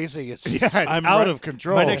because the pacing is. Yeah, it's I'm out right- of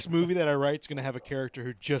control. My next movie that I write is going to have a character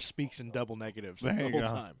who just speaks in double negatives There the you whole go.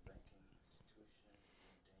 time.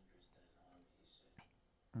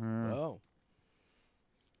 Oh.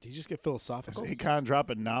 Did you just get Is philosophical? Akon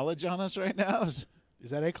dropping knowledge on us right now? Is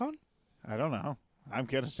that Akon? I don't know. I'm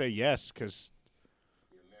going to say yes because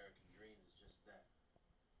The American dream is just that.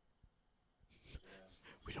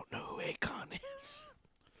 We don't know who Akon is.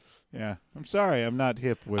 yeah. I'm sorry. I'm not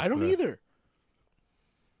hip with. I don't either.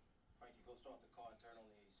 Frankie, go start the car and turn on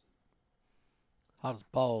the AC. Hot as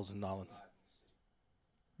balls in Nolans.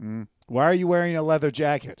 Why are you wearing a leather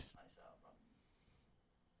jacket?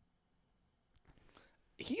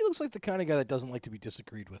 He looks like the kind of guy that doesn't like to be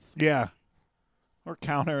disagreed with. Yeah. Or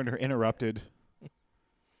countered or interrupted.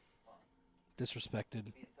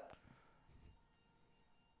 Disrespected.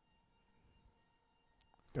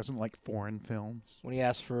 Doesn't like foreign films. When he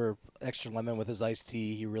asks for extra lemon with his iced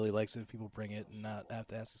tea, he really likes it if people bring it and not have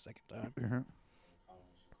to ask the second time.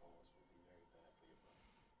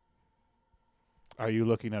 Are you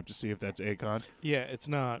looking up to see if that's Akon? Yeah, it's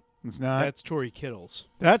not. It's not. That's Tory Kittles.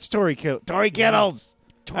 That's Tory Kittles. Tory Kittles.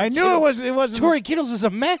 I knew it was. It wasn't. Tory Kittles is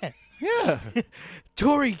a man. Yeah.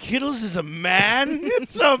 Tory Kittles is a man?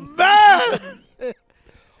 It's a man.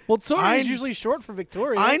 Well, Tory is Ein- usually short for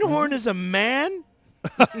Victoria. Einhorn is a man?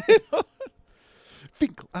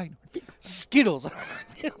 Finkel. I know. Finkel. Skittles.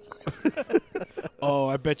 Oh,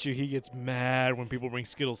 I bet you he gets mad when people bring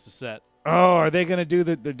Skittles to set. Oh, are they going to do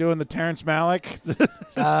the? They're doing the Terrence Malick.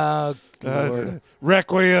 Lord.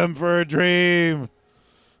 Requiem for a Dream.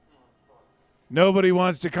 Nobody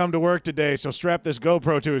wants to come to work today, so strap this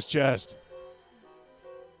GoPro to his chest.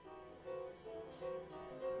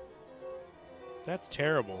 That's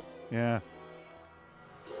terrible. Yeah.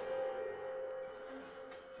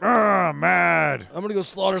 Ah, mad. I'm gonna go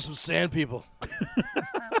slaughter some sand people.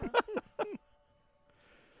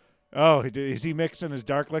 Oh, is he mixing his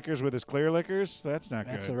dark liquors with his clear liquors? That's not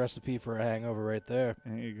That's a good. recipe for a hangover right there.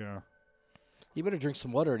 There you go. He better drink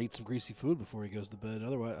some water and eat some greasy food before he goes to bed.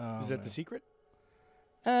 Otherwise, Is that the secret?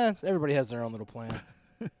 Everybody has their own little plan.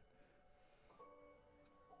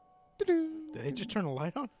 Did they just turn a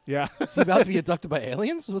light on? Yeah. Is he about to be abducted by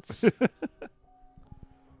aliens? What's?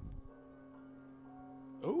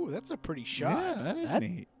 Oh, that's a pretty shot. Yeah, that is That-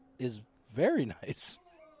 neat. Is very nice.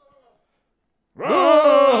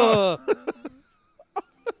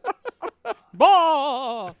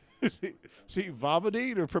 Is he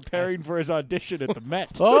vomiting or preparing for his audition at the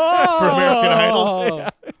Met for For American Idol? Yeah.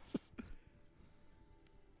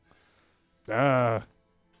 Ah.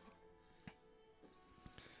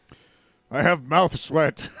 I have mouth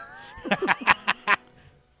sweat.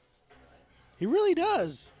 He really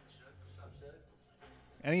does.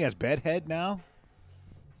 And he has bedhead now?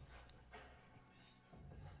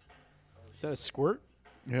 Is that a squirt?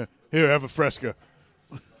 Yeah. Here, have a Fresca.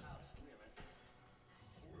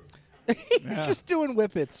 He's just doing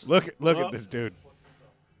whippets. Look at this dude.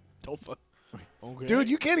 Tofa. Okay. Dude,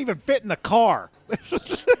 you can't even fit in the car.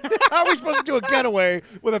 How are we supposed to do a getaway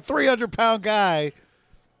with a 300-pound guy?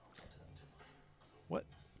 What?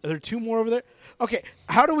 Are there two more over there? Okay,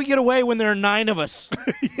 how do we get away when there are 9 of us?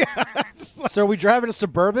 So are we driving a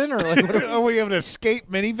Suburban or like? What Are we having an escape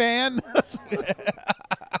minivan?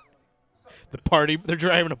 The party, they're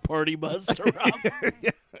driving a party bus to rob.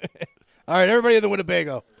 All right, everybody in the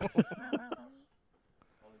Winnebago. Only by other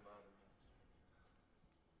means.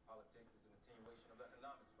 Politics is a continuation of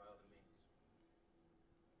economics by other means.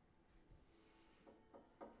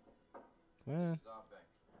 This is our bank.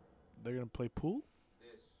 They're going to play pool?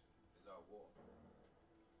 This is our war.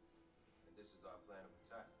 And this is our plan of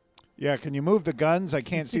attack. Yeah, can you move the guns? I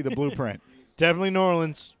can't see the blueprint. Definitely New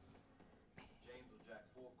Orleans. James will jack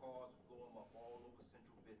 4 cars and blow them up all over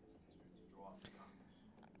Central Business District to draw out the cops.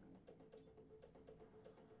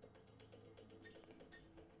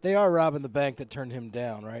 They are robbing the bank that turned him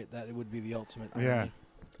down, right? That would be the ultimate. Yeah.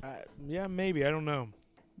 irony. Yeah, maybe. I don't know.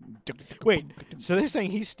 Wait, so they're saying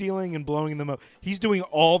he's stealing and blowing them up. He's doing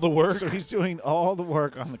all the work? So he's doing all the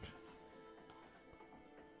work on the... As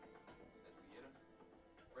we enter,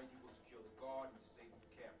 Frankie will secure the guard and disable the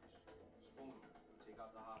cameras. Spoon will take out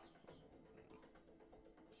the hostages.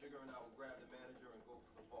 Sugar and I will grab the manager and go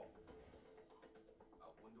for the vault. Our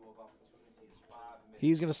window of opportunity is 5 minutes.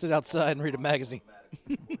 He's gonna sit outside and read a magazine.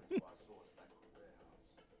 No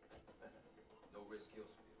risk, he'll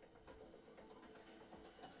spill.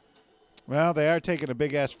 Well, they are taking a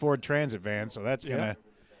big-ass Ford Transit van, so that's going to...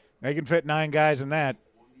 They can fit 9 guys in that.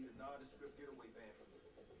 We'll need a nondescript getaway van from you.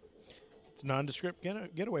 It's a nondescript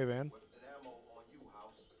getaway van. Weapons and ammo on you,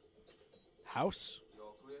 House. House? You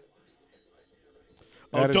all clear?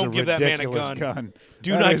 Oh, That is don't a give that man a ridiculous gun.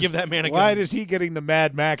 Do not give that man a Why gun. is he getting the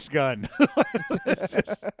Mad Max gun?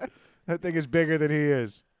 That thing is bigger than he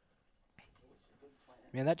is.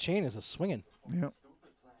 Man, that chain is a swinging. Yep. Come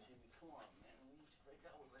on, man. We need to break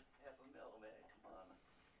out with like $500,000, man. Come on.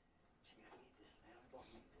 Jimmy, I need this, man. We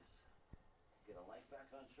both need this. Get our life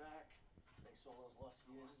back on track. Thanks all those lost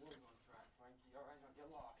years. On track, Frankie. All right, now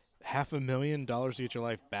get lost. $500,000 to get your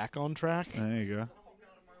life back on track. There you go.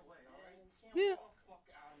 Yeah.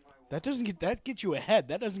 That gets you ahead.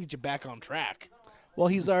 That doesn't get you back on track. Well,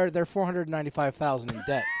 they're $495,000 in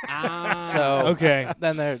debt. So Okay.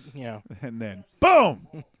 then they're And then, boom!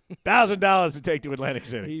 $1,000 to take to Atlantic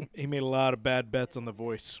City. He made a lot of bad bets on The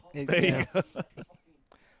Voice. There you go.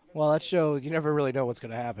 Well, that show you never really know what's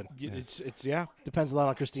going to happen. It's Depends a lot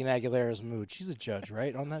on Christina Aguilera's mood. She's a judge,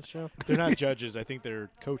 right, on that show? They're not judges. I think they're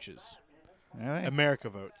coaches. Really? America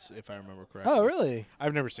votes, if I remember correctly. Oh, really?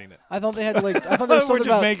 I've never seen it. I thought they had to I thought there was We're something just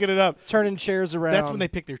about making it up. turning chairs around. That's when they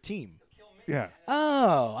pick their team. Yeah.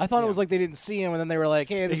 Oh, I thought it Yeah. was like they didn't see him, and then they were like,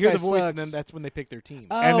 "Hey, They this hear guy the voice, sucks." and then that's when they pick their team.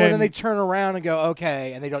 Oh, And and then- then they turn around and go,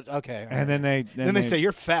 "Okay," and they don't. Okay, And then they then they say,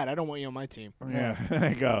 "You're fat. I don't want you on my team." yeah,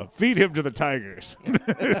 they go, feed him to the tigers.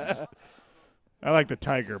 I like the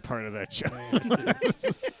tiger part of that show.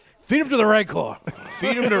 "Feed him to the right core."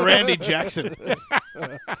 Feed him to Randy Jackson.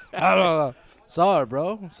 I don't know. Sorry,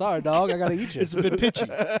 bro. Sorry, dog. I gotta eat you. It's a bit pitchy.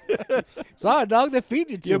 Sorry, dog. They feed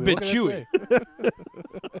you to You're a me. bit What can I chewy. say?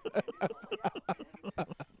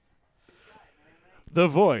 The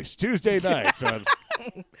Voice, Tuesday nights on,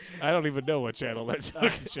 I don't even know what channel that fucking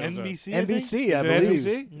shows on. NBC. I think? NBC, Is I it believe.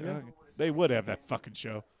 NBC? Yeah. They would have that fucking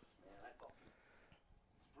show.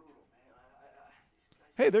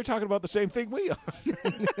 Hey, they're talking about the same thing we are.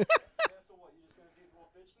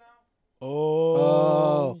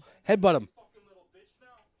 Oh, headbutt him.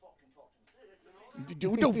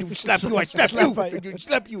 Don't slap you, I slap you.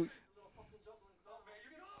 Slap you.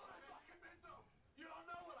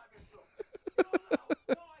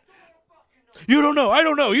 You don't know. I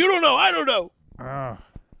don't know. You don't know. I don't know.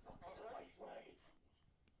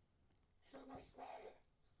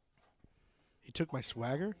 He took my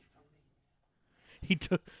swagger. He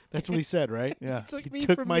took. That's what he said, right? Yeah. Took He me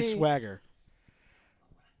took from my me. swagger.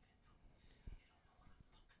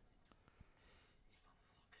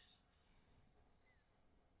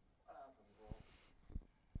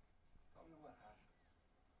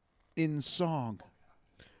 In song.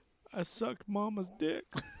 I sucked mama's dick.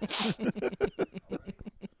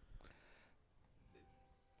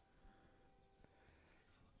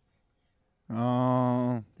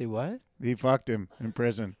 Oh, They what? he fucked him in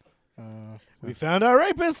prison. We found our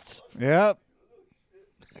rapists. Yep.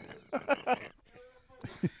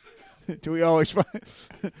 Do we always find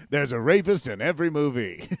there's a rapist in every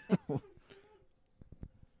movie?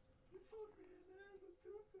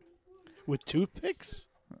 With toothpicks?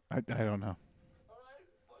 I don't know.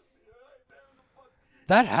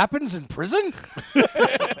 That happens in prison?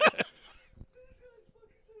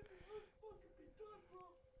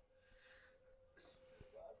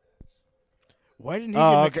 Why didn't he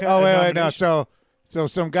Oh, get okay. a Wait, no. nomination? So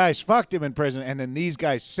some guys fucked him in prison, and then these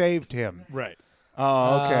guys saved him. Right.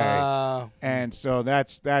 Oh, okay. Uh, And so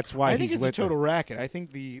that's why I think he's it's a with total them. racket. I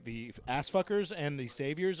think the ass fuckers and the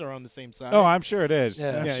saviors are on the same side. Oh, I'm sure it is.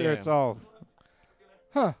 Yeah. I'm Yeah, sure yeah. it's all.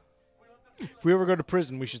 If we ever go to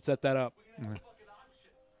prison, we should set that up. what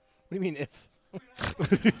do you mean if?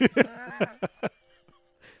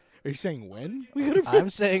 Are you saying when we go to prison? I'm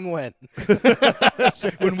saying when.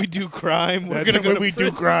 When we do crime, we're That's gonna go when to we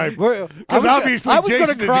do prison. crime. I Because was obviously gonna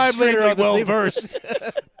Jason is crime later extremely on this well evening. versed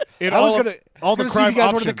in I was all, gonna all the see if crime you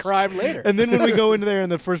guys options. wanted to crime later. And then when we go into there,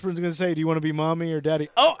 and the first person's gonna say, "Do you want to be mommy or daddy?"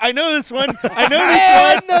 Oh, I know this one. I know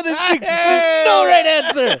this one. No, there's no right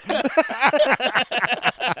answer.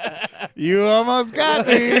 You almost got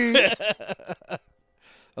me.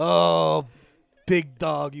 Oh, big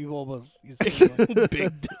dog, you almost. You said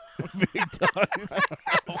Big. Hey, I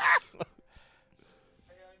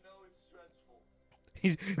know it's stressful.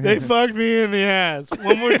 They fucked me in the ass.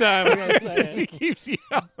 One more time. I gotta say He it. keeps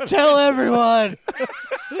yelling. Tell everyone.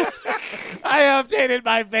 I updated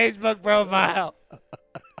my Facebook profile.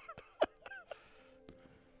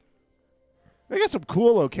 They got some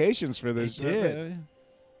cool locations for this. They did.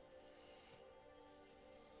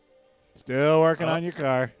 Still working on your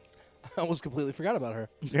car. I almost completely forgot about her.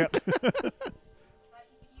 Yep.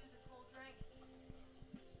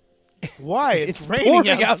 Why? It's raining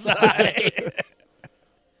pouring outside.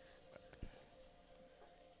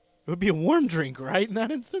 It would be a warm drink, right? In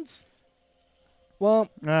that instance. Well,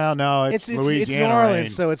 No, it's it's Louisiana New Orleans, rain.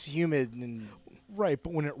 so it's humid and Right,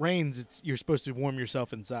 but when it rains, you're supposed to warm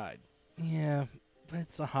yourself inside. yeah. But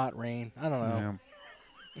it's a hot rain. I don't know.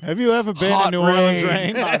 Yeah. Have you ever been Hot in New Orleans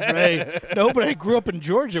rain? Hot rain. No, but I grew up in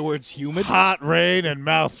Georgia where it's humid. Hot rain and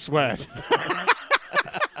mouth sweat.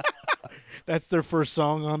 That's their first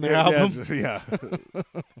song on their album. Yeah.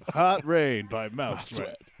 Hot rain by Mouth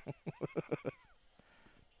Sweat.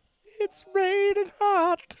 It's raining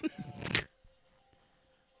hot. Hey,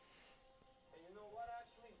 you know what,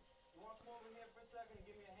 actually? You want to come over here for a second and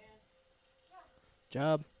give me a hand?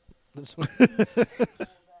 Job.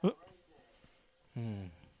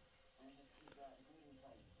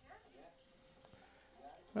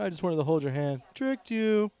 I just wanted to hold your hand. Tricked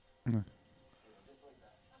you. You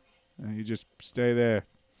just stay there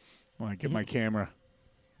while I get my camera.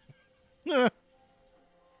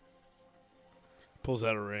 Pulls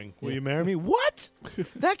out a ring. Will you marry me? What?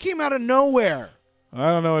 That came out of nowhere. I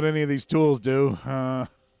don't know what any of these tools do. I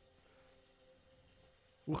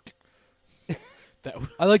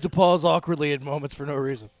like to pause awkwardly at moments for no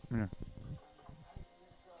reason. Yeah.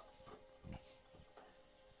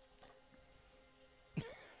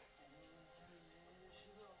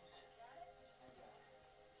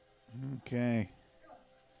 Okay.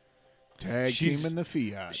 Tag She's- team in the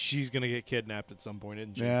Fiat. She's going to get kidnapped at some point,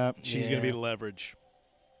 isn't she? Yeah. She's going to be the leverage.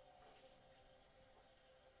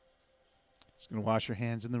 She's going to wash her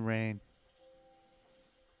hands in the rain.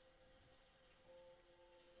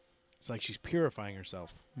 It's like she's purifying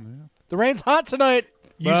herself. The rain's hot tonight.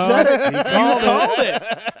 You said it. You called it.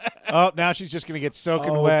 Oh, now she's just going to get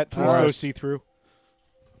soaking Oh, wet. please for go us. see through.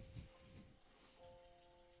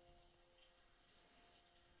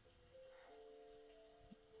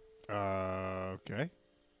 Okay.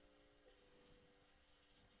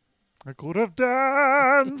 I could have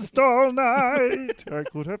danced all night. I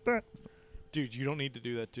could have danced. Dude, you don't need to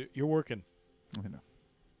do that too. You're working. I know.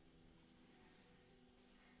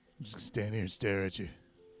 I'm just gonna stand here and stare at you.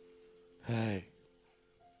 Hey.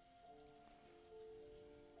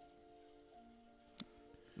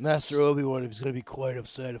 Master Obi-Wan is going to be quite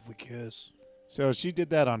upset if we kiss. So she did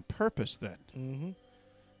that on purpose then.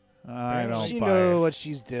 Mm-hmm. I don't She buy knew it. what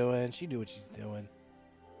she's doing. She knew what she's doing.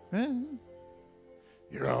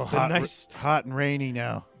 You're all The hot, nice- hot and rainy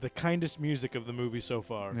now. The kindest music of the movie so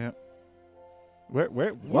far. Yeah.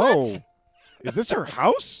 Where? Whoa. Is this her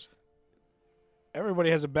house? Everybody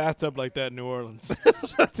has a bathtub like that in New Orleans. I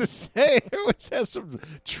was about to say, everyone has some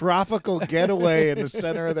tropical getaway in the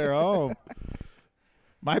center of their home.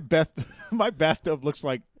 My bathtub looks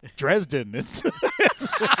like Dresden. It's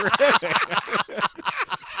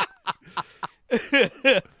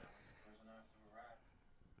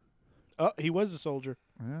Oh, he was a soldier.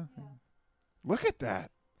 yeah. Look at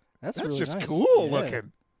that. That's That's really just nice. cool Yeah.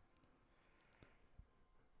 looking.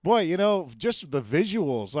 Boy, you know, just the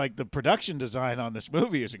visuals, like the production design on this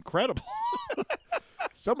movie is incredible.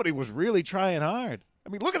 Somebody was really trying hard. I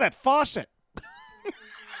mean, look at that faucet.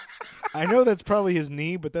 I know that's probably his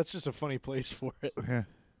knee, but that's just a funny place for it.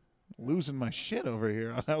 Losing my shit over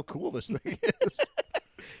here on how cool this thing is.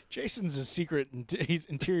 Jason's a secret. He's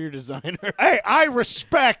interior designer. Hey, I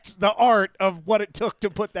respect the art of what it took to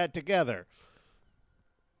put that together.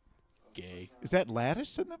 Gay. Is that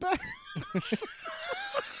lattice in the back?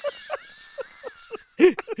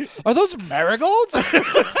 Are those marigolds?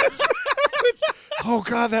 Oh,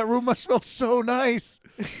 God, that room must smell so nice.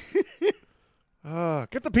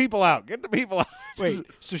 Get the people out. Get the people out. Wait,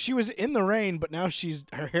 so she was in the rain, but now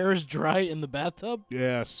her hair is dry in the bathtub?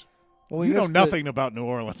 Yes. Well, You know nothing about New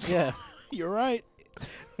Orleans. Yeah. You're right.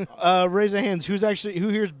 Raise of hands. Who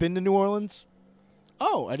here's been to New Orleans?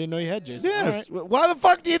 Oh, I didn't know you had, Jason. Yes. All right. Why the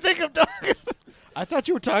fuck do you think I'm talking? I thought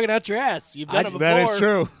you were talking out your ass. You've done it before. That is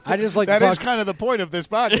true. I just like That to is talk. kind of the point of this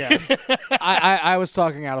podcast. I was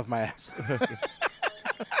talking out of my ass.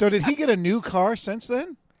 So did he get a new car since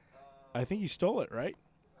then? I think he stole it, right?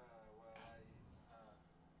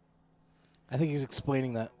 I think he's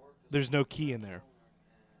explaining that. There's no key in there.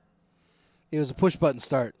 It was a push button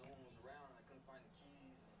start.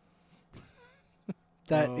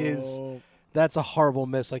 That's a horrible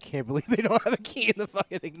miss. I can't believe they don't have a key in the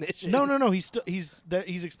fucking ignition. No.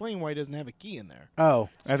 He's explaining why he doesn't have a key in there. Oh,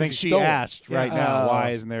 I think he she stole it. asked right now, Oh. why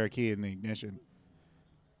isn't there a key in the ignition?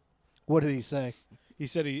 what did he say? He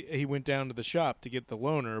said he went down to the shop to get the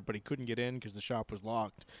loaner, but he couldn't get in because the shop was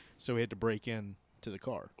locked, so he had to break in to the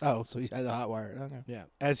car. Oh, so he had a hot wire. Okay. Yeah,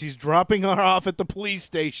 as he's dropping her off at the police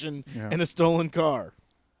station Yeah. in a stolen car.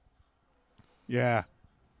 Yeah.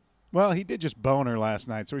 Well, he did just bone her last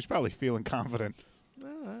night, so he's probably feeling confident.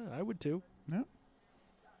 I would too. No.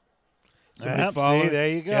 Somebody follow See, it. there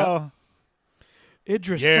you go.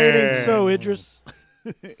 Idris, Yeah. say it ain't so, Idris.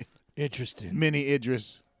 Interesting. Mini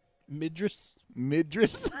Idris. Midris.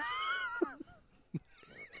 Midris.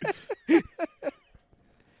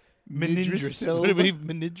 Menindris. What do you mean,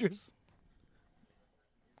 Menindris?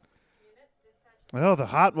 Oh, the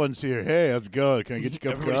hot one's here. Hey, how's it going? Can I get you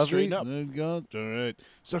a cup of Everybody coffee? straighten up. There you go. All right.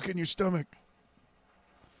 Suck in your stomach.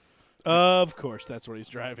 Of course, that's what he's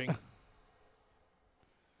driving.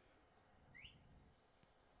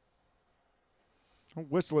 Don't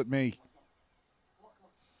whistle at me.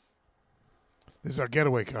 This is our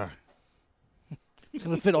getaway car. It's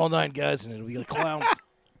gonna fit all 9 guys in it. It'll be like clowns.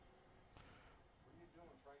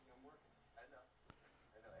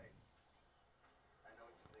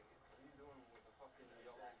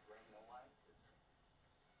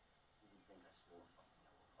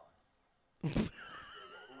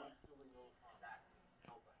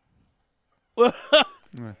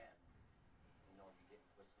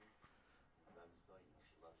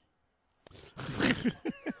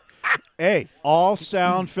 Hey, all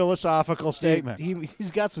sound philosophical statements.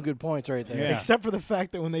 He's got some good points right there. Yeah. Except for the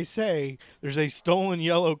fact that when they say there's a stolen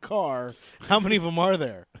yellow car, how many of them are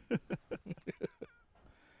there? Well,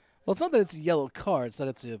 it's not that it's a yellow car. It's that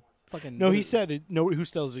it's a fucking. No, he said it, no. Who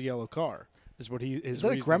steals a yellow car? Is what he is. Is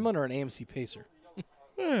that a Gremlin or an AMC Pacer?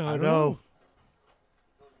 Yeah, I know.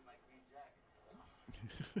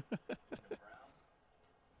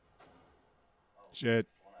 Shit.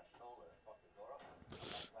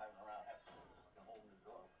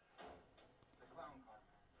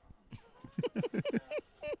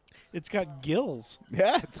 It's got gills.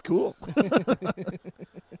 Yeah, it's cool.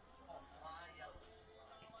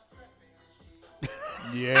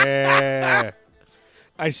 Yeah.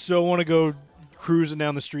 I so want to go cruising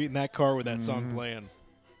down the street in that car with that song playing.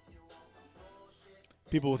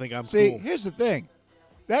 People will think I'm See, cool. here's the thing.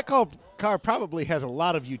 That car probably has a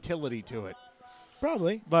lot of utility to it,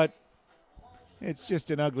 Probably. but it's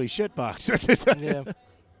just an ugly shitbox. Yeah.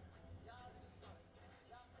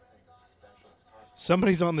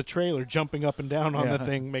 Somebody's on the trailer jumping up and down on Yeah. the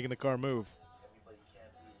thing, making the car move. Everybody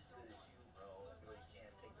can't be as good as you, bro. Everybody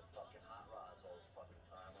can't take the fucking hot rods all the fucking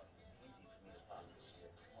time. It's easy for me to pop this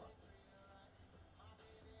shit. Come on.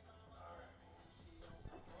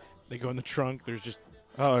 They go in the trunk. There's just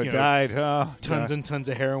Oh, it You know, died. Oh, tons and tons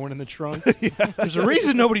of heroin in the trunk. There's a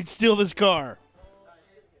reason nobody'd steal this car.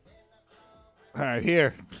 All right,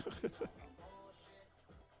 here.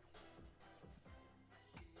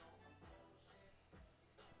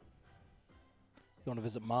 You want to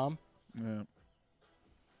visit mom? Yeah.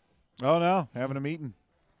 Oh, no. Having a meeting.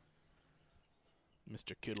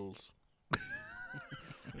 Mr. Kittles.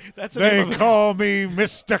 That's the name They of call me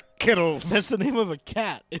Mr. Kittles. that's the name of a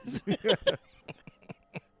cat.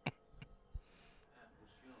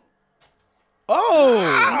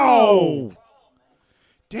 Oh!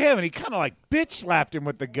 Damn, and he kind of like bitch slapped him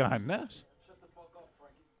with the gun. That's...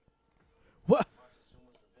 What?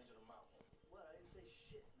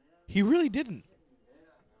 He really didn't.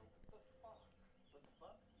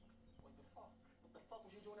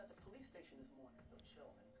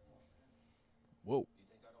 Whoa. You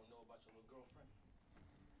think I don't know about your little girlfriend?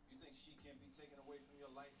 You think she can't be taken away from your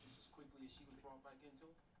life just as quickly as she was brought back into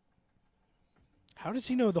it? How does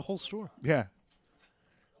he know the whole story? Yeah.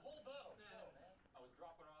 I was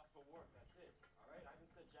dropping her off for work. That's it. All right. I haven't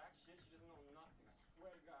said jack shit. She doesn't know nothing. I swear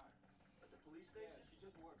to God. At the police station? Yeah, she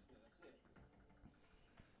just works there. That's it.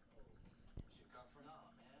 Is she a cop friend? Nah,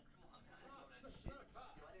 man. Come on, man. I didn't know that. She's not a cop.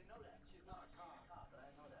 Yo, I didn't know that. She's not a cop. But I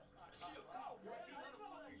know that. She's not a cop. Right? She's not a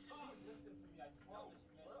fucking cop. Listen to me. I promise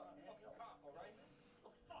you, man. She's not a fucking cop. All right?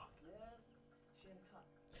 The fuck, man. She ain't a cop.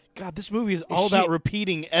 God, this movie is all she- about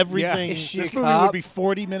repeating everything. Is she This a movie cop? would be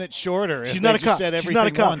 40 minutes shorter. She's if not they a just cop. Said She's not a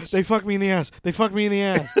everything cop. once. They fucked me in the ass. They fucked me in the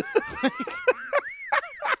ass.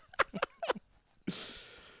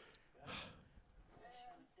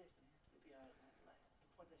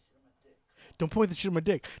 Don't point that shit at my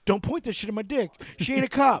dick. Don't point that shit at my dick. She ain't a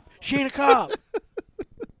cop. She ain't a cop.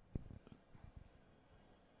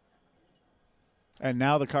 And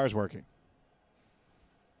now the car's working.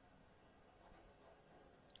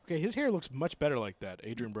 Okay, his hair looks much better like that,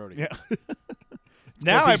 Adrien Brody. Yeah.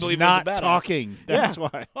 Now 'Cause I he's believe not he's a badass. talking. That's Yeah.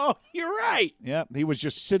 why. Oh, you're right. Yep, he was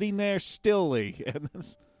just sitting there stilly. And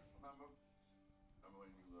this, Remember when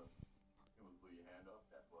you almost blew your hand off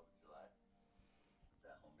that 4th of July?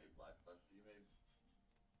 That homemade blockbuster you made?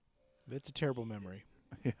 That's a terrible memory.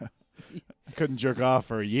 I couldn't jerk off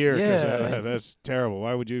for a year because Yeah. that's terrible.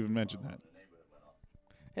 Why would you even mention that?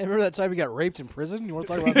 Hey, remember that time you got raped in prison? You want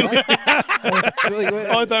to talk about that? Really good.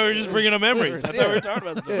 Oh, I thought we were just bringing up memories. I thought we were talking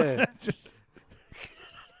about stuff. Yeah. It's just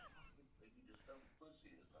You just dump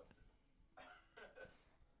pussy or something.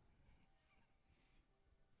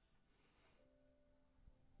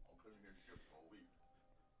 I couldn't hear shit for a week.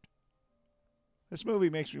 This movie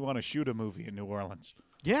makes me want to shoot a movie in New Orleans.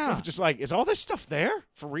 Yeah. Just like, is all this stuff there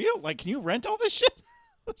for real? Like, can you rent all this shit?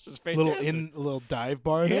 This is fantastic. Little dive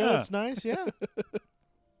bar there. Yeah. That's nice. Yeah.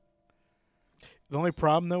 The only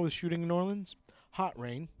problem though with shooting in New Orleans, hot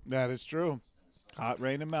rain That is true. Hot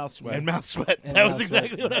rain and mouth sweat. and mouth sweat. And That mouth was sweat,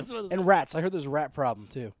 exactly what I yeah. was about to say. And rats. I heard there's a rat problem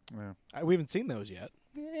too. Yeah. We haven't seen those yet.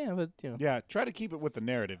 Yeah, but you know. Yeah, try to keep it with the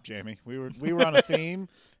narrative, Jamie. We were on a theme,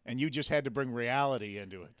 and you just had to bring reality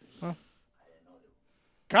into it. Huh.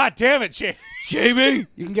 God damn it, Jamie.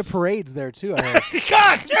 You can get parades there too. I heard.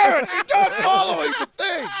 God damn it! You're not following the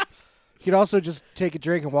thing. You could also just take a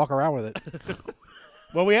drink and walk around with it.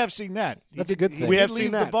 Well, we have seen that. That's a good thing. We We have have leave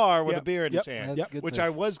seen the that. bar with a Yep. beer in his hand, That's a good which thing. I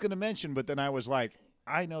was going to mention, but then I was like,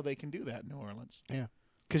 I know they can do that in New Orleans. Yeah.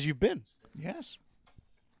 Because you've been. Yes.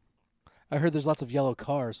 I heard there's lots of yellow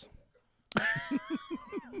cars.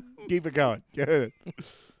 Keep it going. Get it.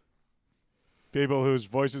 People whose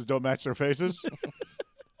voices don't match their faces.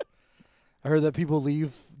 I heard that people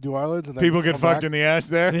leave New Orleans and then People get come fucked back, in the ass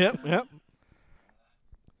there. Yep.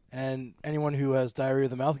 and anyone who has diarrhea of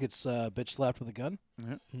the mouth gets bitch slapped with a gun.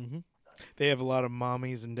 Mm-hmm. They have a lot of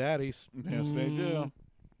mommies and daddies. Yes, they do.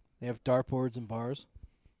 They have dartboards and bars.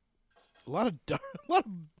 A lot of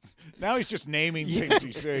Now he's just naming things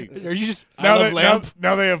you see. Are you just Now I they, love lamp?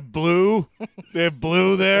 now they have blue. They have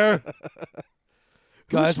blue there.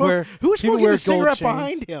 Guys who wear was people smoking wear a cigarette gold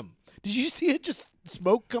chains. behind him? Did you see it? Just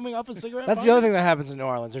smoke coming off a cigarette. That's the behind other him? thing that happens in New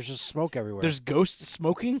Orleans. There's just smoke everywhere. There's ghosts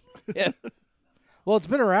smoking. yeah. Well, it's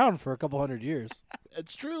been around for a couple hundred years.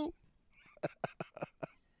 It's true.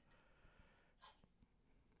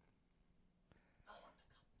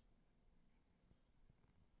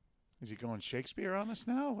 Is he going Shakespeare on us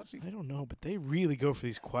now? What's he? I don't know, but they really go for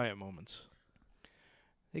these quiet moments.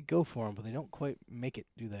 They go for them, but they don't quite make it,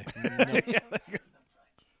 do they?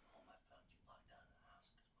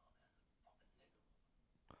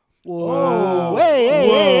 Whoa!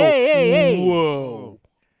 Hey! Whoa!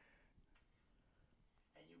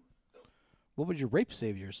 What would your rape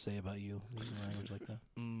saviors say about you using language like that?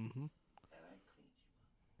 Mm-hmm.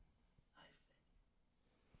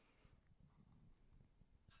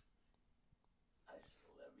 I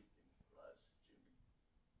stole everything for us, Jimmy.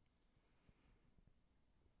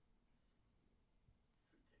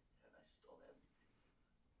 And I stole everything.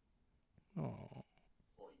 Oh.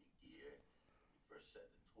 All your gear, your first set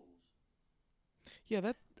of tools. Yeah,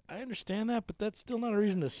 that I understand that, but that's still not a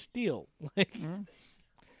reason to steal. Like,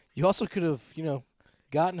 You also could have,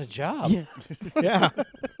 gotten a job. yeah, yeah.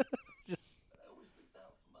 Just I always looked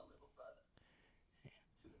out for my little brother.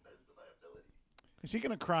 To the best of my abilities. Is he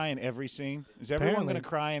going to cry in every scene? Is everyone Apparently. going to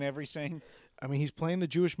cry in every scene? I mean, he's playing the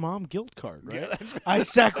Jewish mom guilt card, right? I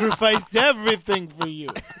sacrificed everything for you.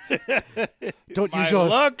 don't My use your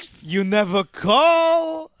looks. You never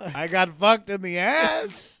call. I got fucked in the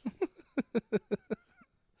ass.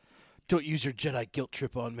 don't use your Jedi guilt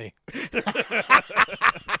trip on me.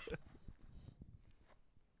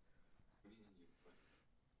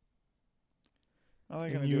 All they're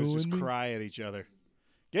going to And do is you just and me. cry at each other.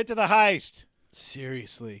 Get to the heist.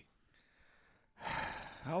 Seriously.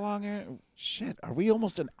 How long? Shit, are we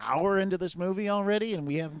almost an hour into this movie already and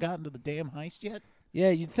we haven't gotten to the damn heist yet? Yeah,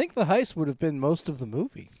 you'd think the heist would have been most of the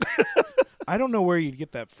movie. I don't know where you'd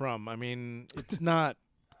get that from. I mean, it's not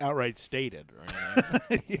outright stated.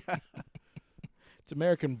 Right? Yeah. It's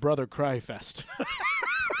American Brother Cry Fest.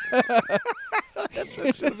 That's what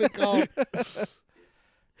it should have been called.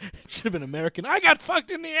 It should have been American. I got fucked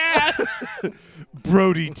in the ass.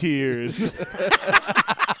 Brody Tears.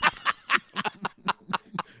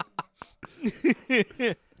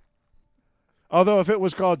 Although if it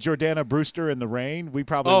was called Jordana Brewster in the Rain, we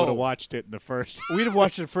probably would Oh. have watched it in the first We'd have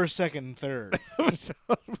watched it first, second, and third. episode.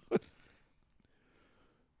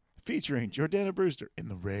 Featuring Jordana Brewster in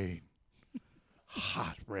the rain.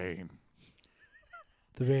 Hot rain.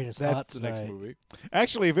 The rain is hot That's the next tonight. movie.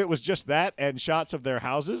 Actually, if it was just that and shots of their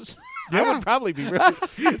houses, I would probably be really.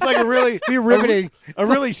 It's like a really Be riveting. a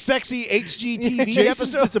really sexy HGTV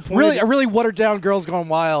Jason's episode. disappointed. A really watered down Girls Gone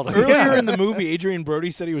Wild. Earlier in the movie, Adrien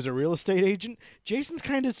Brody said he was a real estate agent. Jason's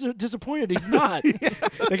kind of disappointed he's not. They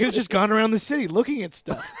could have just gone around the city looking at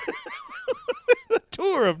stuff.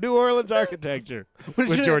 Tour of New Orleans architecture with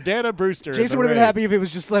Jordana Brewster. Jason would have been happy if it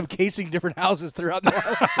was just them casing different houses throughout New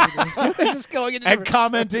Orleans. Just going into and different-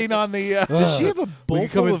 commenting on the. Does she have a bowl can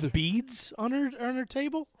come full in of beads on her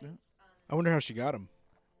table? I wonder how she got them.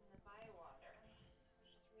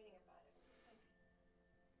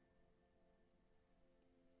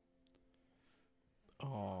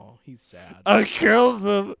 Oh. Oh, he's sad. I killed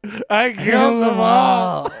them. I killed them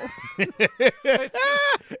all. It's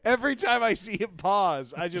just, every time I see him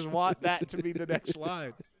pause, I just want that to be the next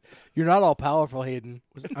line. You're not all powerful, Hayden.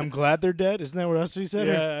 I'm glad they're dead. Isn't that what else he said?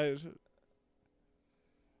 Yeah.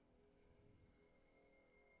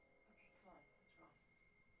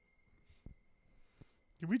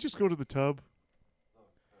 Can we just go to the tub? Look,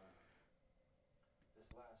 this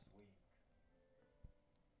last week,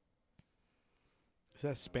 Is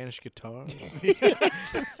that a Spanish guitar?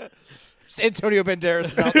 Just Antonio Banderas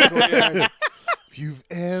is out the courtyard. If you've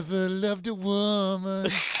ever loved a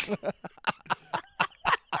woman.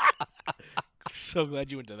 So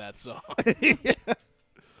glad you went to that song.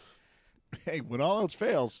 Hey, when all else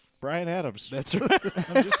fails, Bryan Adams. That's right.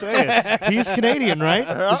 I'm just saying. He's Canadian, right?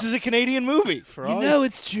 This is a Canadian movie. For You all know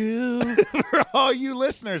it's true. for all you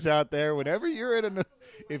listeners out there, whenever you're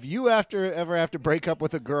if you ever have to break up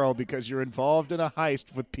with a girl because you're involved in a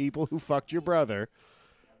heist with people who fucked your brother,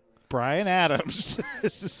 Bryan Adams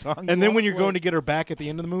is the song. And then when you're going to get her back at the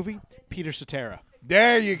end of the movie, Peter Cetera.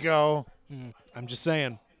 there you go. I'm just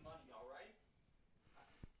saying.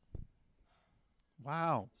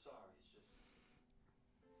 Wow. sorry, it's just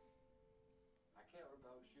I care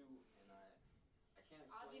about you, and I can't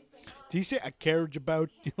explain. Do you say I care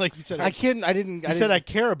about you? Like you said, I didn't. you said I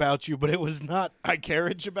care about you, but it was not. I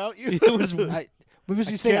carriage about you. It was. Was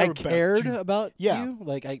he I saying care I about cared you. about Yeah. you?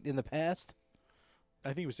 Like in the past? I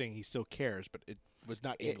think he was saying he still cares, but it was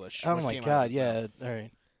not English. Oh when it my came out of God! his mouth. Yeah. All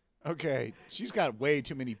right. Okay, she's got way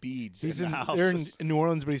too many beads He's in in, the house. they're in New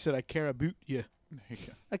Orleans, but he said I care about you.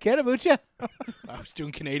 I cared about you. I was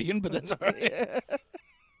doing Canadian, but that's all right. Okay,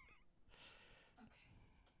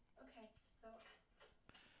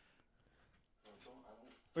 so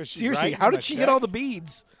Was she Seriously, writing how him a did she check? get all the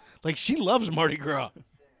beads? Like she loves Mardi Gras. If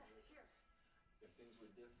things were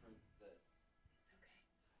different, that if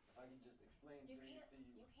I could just explain you things can't. to you,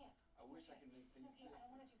 You can't. I wish I could make It's things okay. I different.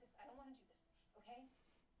 don't want to do this. I don't want to do this. Okay?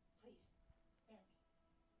 Please, spare me.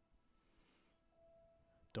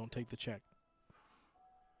 Don't take the check.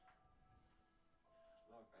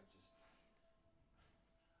 Look, I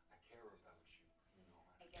care about you. You know,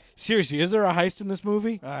 I get it. Seriously, is there a heist in this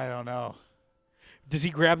movie? I don't know. Does he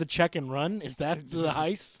grab the check and run? Is that the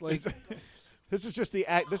heist? Like, This is just the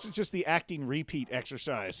acting repeat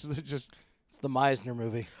exercise. It's just It's the Meisner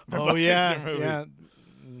movie. oh yeah, Meisner movie. yeah.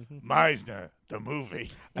 Meisner, the movie,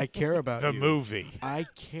 I care about the you. movie. I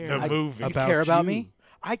care. The movie. You care about me?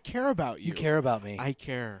 I care about you. You care about me. I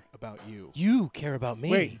care about you. You care about me.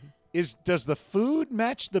 Wait, does the food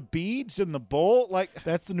match the beads in the bowl? Like,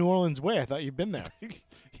 That's the New Orleans way. I thought you'd been there.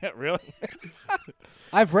 yeah, really?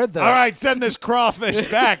 I've read that. All right, send this crawfish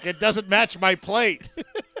back. It doesn't match my plate.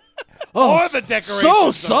 Oh, Or the decorations.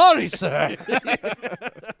 So sorry, sir.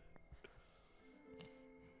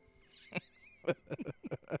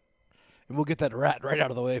 And we'll get that rat right out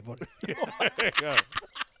of the way. Buddy.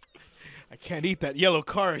 I can't eat that yellow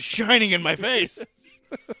car is shining in my face.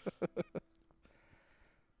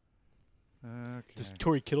 Okay. Does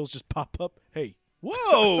Tory Kittles just pop up? Hey,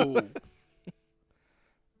 whoa!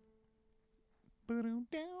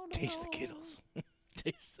 Taste the Kittles.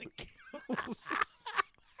 Taste the Kittles.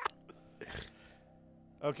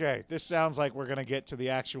 Okay, this sounds like we're gonna get to the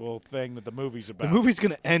actual thing that the movie's The about. movie's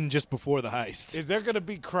gonna end just before the heist. Is there gonna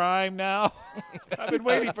be crime now? I've been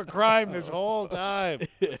waiting for crime this whole time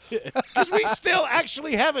because we still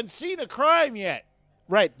actually haven't seen a crime yet.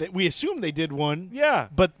 Right. We assumed they did one. Yeah,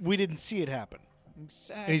 But we didn't see it happen.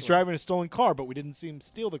 exactly. And he's driving a stolen car, but we didn't see him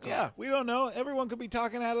steal the car. Yeah, we don't know. Everyone could be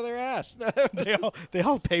talking out of their ass. They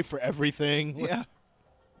all pay for everything. Yeah.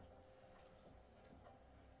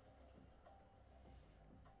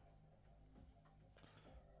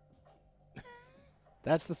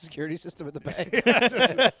 That's the security system at the bank.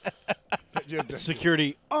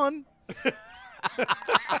 Security on.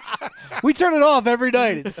 We turn it off every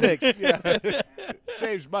night at 6.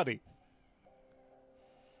 Saves money.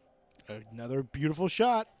 Another beautiful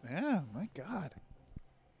shot. Yeah, my God.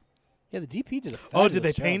 Yeah, the DP did a Oh, did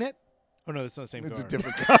they fabulous paint job. it? Oh, no, that's not the same It's car. a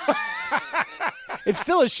different car. It's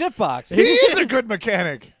still a shitbox. He is a good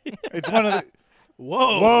mechanic. It's one of the.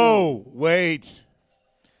 Whoa. Whoa! Wait.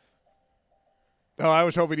 Oh, I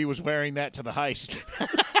was hoping he was wearing that to the heist.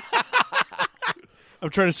 I'm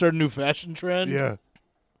trying to start a new fashion trend. Yeah.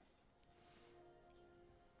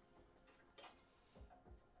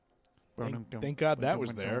 Thank God that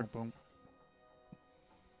was there.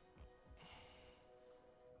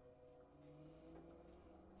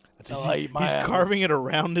 That's how I eat my He's apples. carving it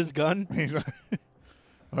around his gun. He's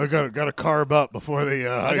I got to carb up before the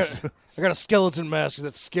heist. I got a skeleton mask 'cause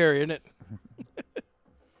that's scary, isn't it?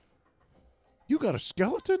 You got a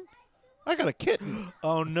skeleton? I got a kitten.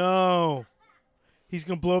 Oh no. He's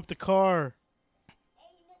gonna blow up the car.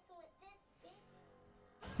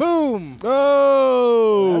 Boom.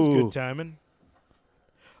 Oh, That's good timing.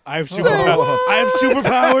 I have superpowers. I have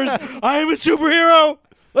superpowers. I am a superhero.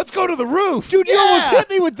 Let's go to the roof. Dude, you almost hit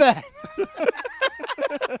me with that.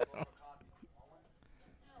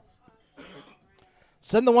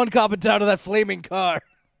 Send the one cop down to that flaming car.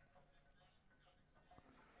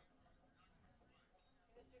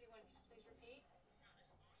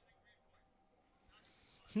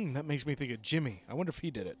 That makes me think of Jimmy. I wonder if he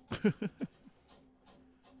did it.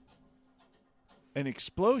 An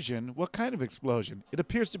explosion? What kind of explosion? It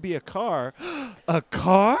appears to be a car. A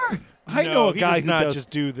car? I know a he guy does who not does. just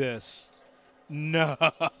do this. No.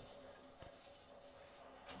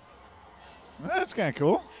 That's kind of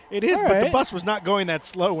cool. It is, All but the right. bus was not going that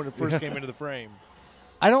slow when it first came into the frame.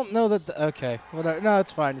 I don't know that. Okay. No,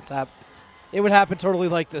 it's fine. It would happen totally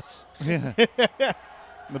like this. Yeah.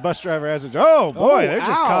 The bus driver has it. Oh boy, Oh, they're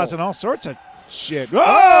just ow. causing all sorts of shit.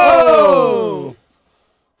 Oh!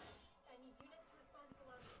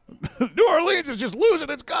 New Orleans is just losing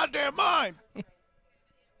its goddamn mind.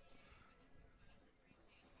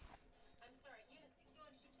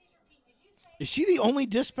 Is she the only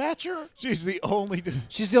dispatcher? She's the only.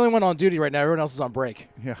 She's the only one on duty right now. Everyone else is on break.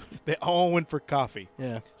 Yeah. They all went for coffee.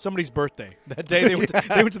 Yeah. Somebody's birthday. That day they went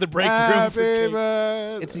to the break room for Happy cake.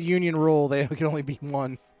 birthday. It's a union rule. They can only be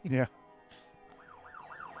one. Yeah.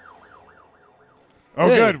 Oh,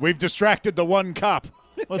 Hey. good. We've distracted the one cop.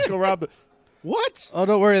 Let's go rob the. What? Oh,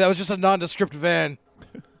 don't worry. That was just a nondescript van.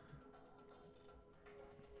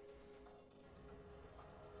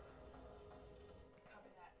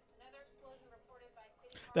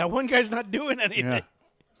 That one guy's not doing anything. Yeah.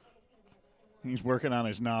 He's working on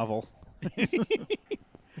his novel.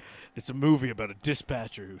 It's a movie about a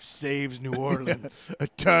dispatcher who saves New Orleans. A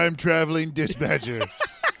time traveling dispatcher.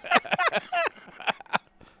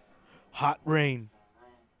 Hot rain.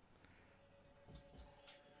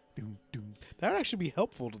 Doom, doom. That would actually be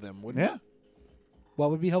helpful to them, wouldn't Yeah. it? What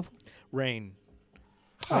would be helpful? Rain.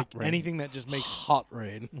 Hot Like rain. anything that just makes Hot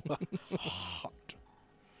rain. hot.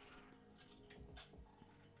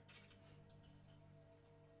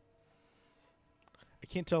 I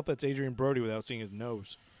can't tell if that's Adrien Brody without seeing his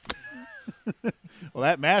nose. Well,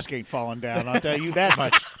 that mask ain't falling down. I'll tell you that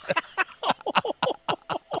much.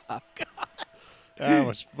 That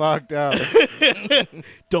was fucked up.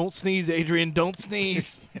 Don't sneeze, Adrian. Don't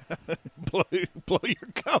sneeze. blow your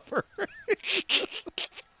cover.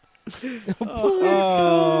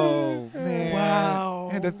 Oh man! Wow.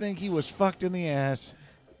 And to think he was fucked in the ass.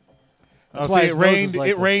 That's Oh, why see, his it nose rained. is like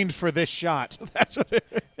It that. rained for this shot. That's what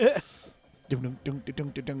it.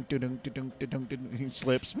 He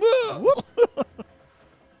slips.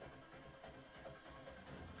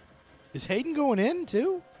 Is Hayden going in,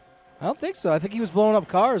 too? I don't think so. I think he was blowing up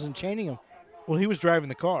cars and chaining them. Well, he was driving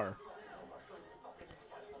the car.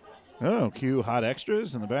 Oh, cue hot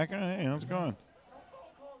extras in the background. Hey, how's it going?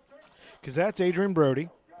 Because that's Adrien Brody.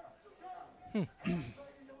 I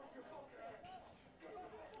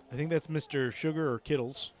think that's Mr. Sugar or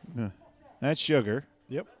Kittles. That's Sugar.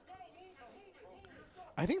 Yep.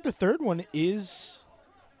 I think the third one is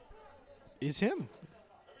him.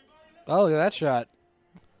 Oh, look at that shot.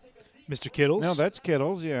 Mr. Kittles. No, that's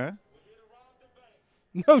Kittles. Yeah.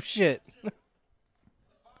 No shit.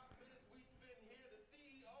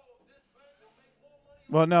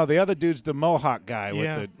 Well, no, the other dude's the Mohawk guy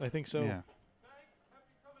yeah, with the. I think so. Yeah.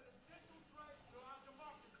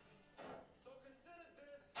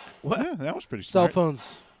 What? Yeah, that was pretty Cell smart.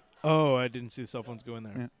 phones. Oh, I didn't see the cell phones go in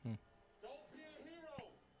there. Yeah.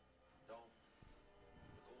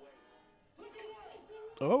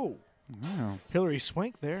 Oh, Wow. Hillary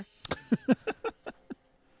Swank there.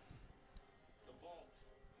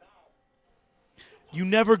 You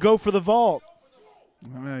never go for the vault.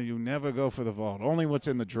 You never go for the vault. Only what's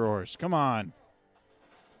in the drawers. Come on.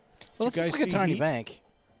 Well, Did you it's guys like a see tiny Heat? bank.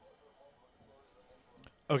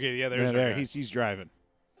 Okay, yeah, there's There. our guy. He's driving.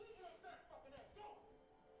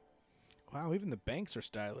 Wow, even the banks are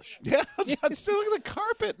stylish. Yeah, still look at the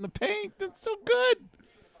carpet and the paint. That's so good.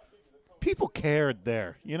 People cared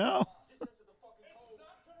there, you know?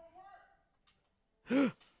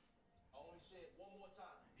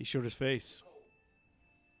 He showed his face.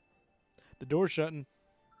 The door's shutting.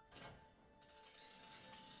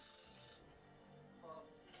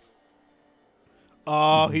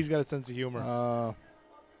 Oh, he's got a sense of humor.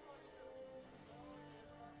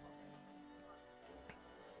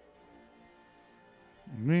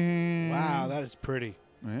 Wow, that is pretty.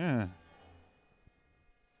 Yeah.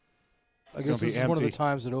 I guess gonna be this is one of the empty.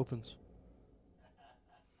 times it opens.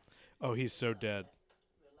 Oh, he's so dead.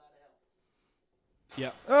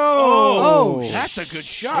 Yep. Oh, that's a good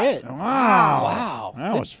shot. Shit. Wow.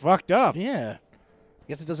 That was fucked up. Yeah.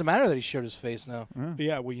 Guess it doesn't matter that he showed his face now.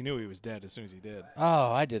 Yeah, well, you knew he was dead as soon as he did.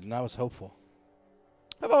 Oh, I didn't. I was hopeful.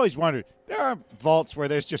 I've always wondered, there are vaults where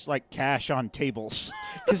there's just like cash on tables.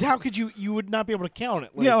 Because how could you would not be able to count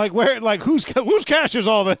it? Yeah, like where, like whose cash is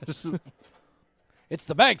all this? It's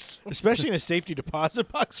the banks. Especially in a safety deposit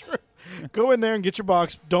box room. Go in there and get your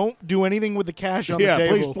box. Don't do anything with the cash on the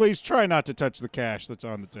table. please try not to touch the cash that's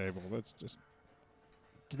on the table. That's just.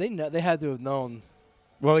 Did they know? They had to have known.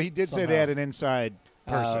 Well, he did say they Somehow. had an inside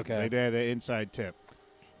person. Okay. They had an inside tip.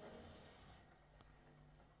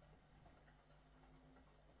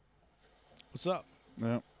 What's up?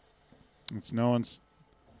 No, it's no one's.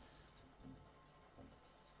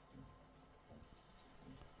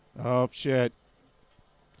 Oh shit!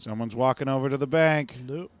 Someone's walking over to the bank.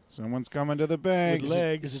 Nope. Someone's coming to the bank. With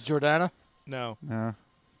legs. Is it Jordana? No. No.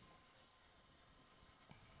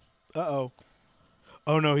 Uh-oh.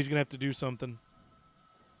 Oh, no, he's going to have to do something.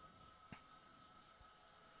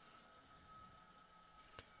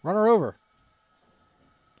 Run her over.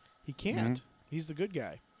 He can't. He's the good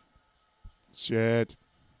guy. Shit.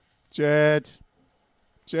 All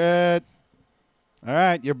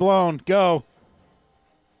right, you're blown. Go.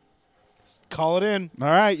 Call it in. All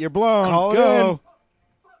right, you're blown. Call it Go. in.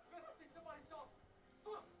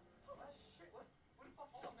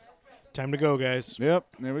 Time to go, guys. Yep,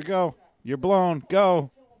 there we go. You're blown.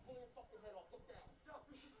 Go.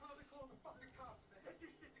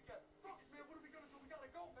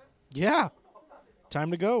 Yeah.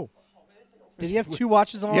 Time to go. Did he have two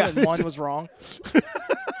watches on Yeah. and one was wrong?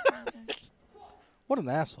 What an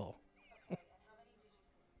asshole.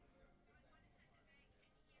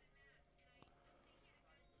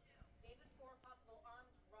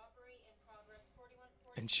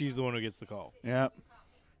 And she's the one who gets the call. Yep.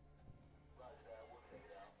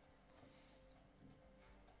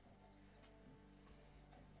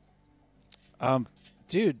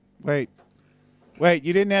 Dude, Wait,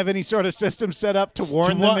 you didn't have any sort of system set up to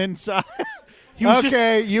warn them what? inside? He was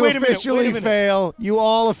Okay, just- you wait a minute, officially wait a minute. fail. You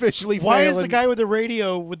all officially fail. Why is the and- guy with the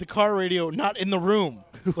radio, with the car radio, not in the room?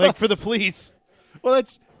 Like for the police. Well,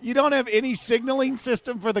 you don't have any signaling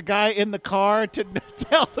system for the guy in the car to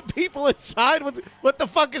tell the people inside what the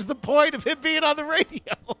fuck is the point of him being on the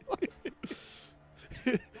radio?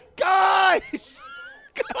 Guys!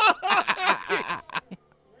 Guys!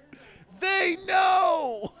 They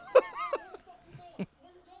know!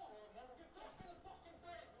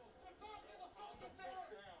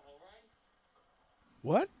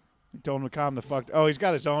 What? He told him to calm the fuck. Oh, he's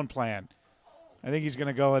got his own plan. I think he's going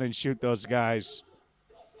to go in and shoot those guys.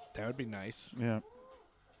 That would be nice. Yeah.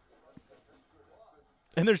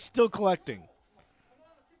 And they're still collecting.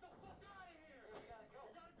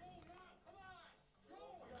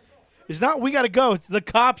 It's not we got to go. It's the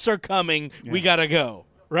cops are coming. We got to go.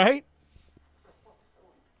 Right?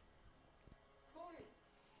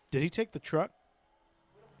 Did he take the truck?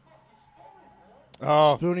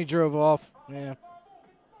 Oh, Spoonie drove off. Yeah.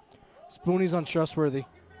 Spoonie's untrustworthy.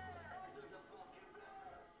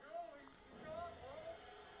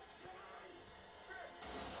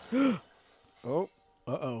 oh.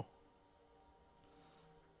 Uh-oh.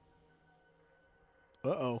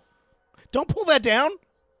 Uh-oh. Don't pull that down.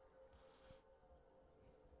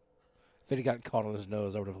 If it had gotten caught on his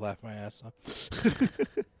nose, I would have laughed my ass off.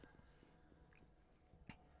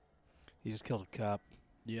 He just killed a cop.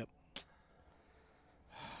 Yep.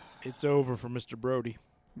 It's over for Mr. Brody.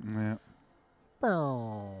 Yeah.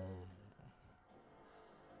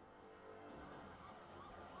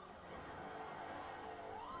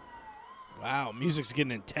 Wow, music's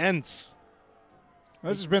getting intense.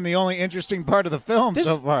 This has been the only interesting part of the film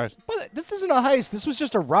so far. But this isn't a heist. This was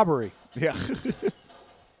just a robbery. Yeah.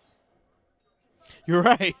 You're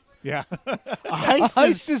right. Yeah. A A heist,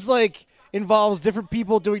 heist is like involves different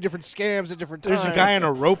people doing different scams at different times. there's a guy on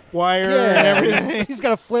a rope wire and Yeah, everything. he's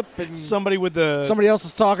got a flip, and Somebody with the somebody else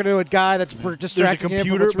is talking to a guy that's there's a distracting him from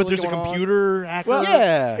computer, what's but really there's a going on. computer hacker. Well,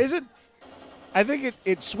 Yeah. I think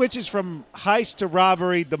it switches from heist to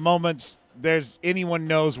robbery the moments anyone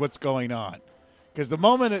knows what's going on.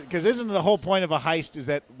 Because isn't the whole point of a heist is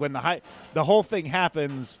that when the whole thing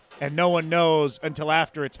happens and no one knows until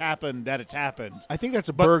after it's happened that it's happened. I think that's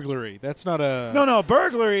a burglary. That's not a No,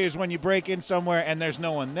 burglary is when you break in somewhere and there's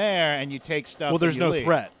no one there and you take stuff. Well, there's and you no leave.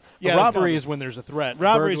 threat. Yeah, A there's robbery no- is when there's a threat.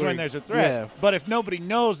 Robbery is Burglary- when there's a threat. Yeah. But if nobody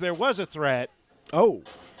knows there was a threat, Oh.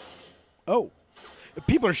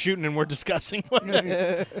 People are shooting and we're discussing.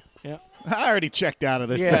 Yeah. I already checked out of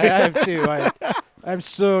this Yeah, thing. I have too. I'm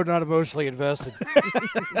so not emotionally invested.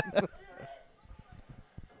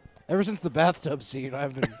 Ever since the bathtub scene,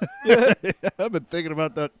 I've been. I've been thinking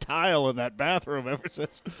about that tile in that bathroom ever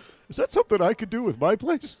since. Is that something I could do with my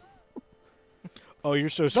place? Oh, you're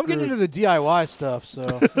so I'm screwed. getting into the DIY stuff,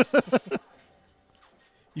 so.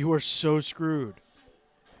 You are so screwed.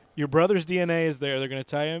 Your brother's DNA is there. They're going to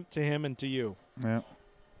tie him to him and to you. Yeah.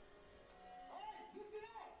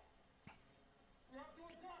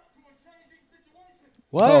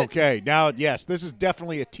 What? Okay, now, yes, this is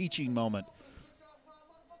definitely a teaching moment.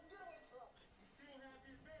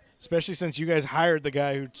 Especially since you guys hired the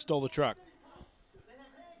guy who stole the truck.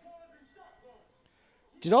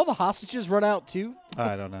 Did all the hostages run out too?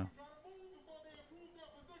 I don't know.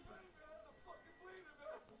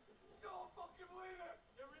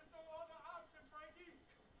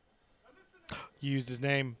 You used his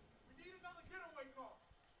name.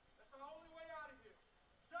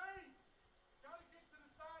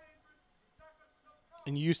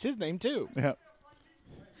 And you used his name, too. Yeah.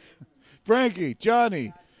 Frankie,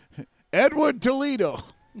 Johnny, Edward Toledo.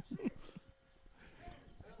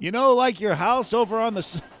 You know, like your house over on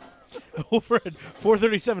the... Over at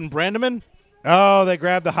 437 Brandaman. Oh, they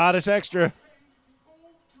grabbed the hottest extra.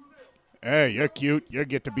 Hey, you're cute. You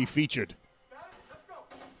get to be featured.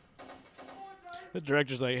 The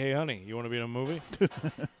director's like, hey, honey, you want to be in a movie?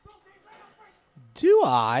 Do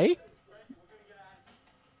I?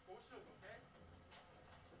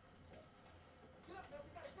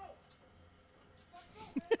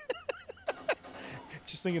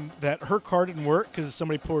 Just thinking that her car didn't work because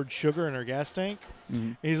somebody poured sugar in her gas tank.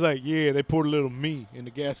 Mm-hmm. He's like, yeah, they poured a little me in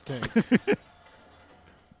the gas tank.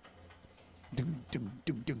 Doom, doom,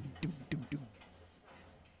 doom, doom, doom, doom, doom.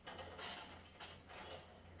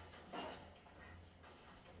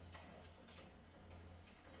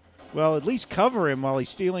 Well, at least cover him while he's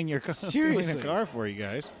stealing your stealing Seriously. a car for you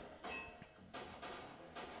guys.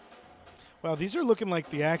 Wow, these are looking like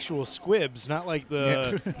the actual squibs, not like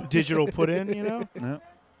the digital put in, you know? No.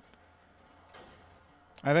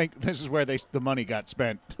 I think this is where the money got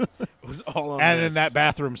spent. It was all on And this. in that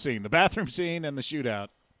bathroom scene. The bathroom scene and the shootout.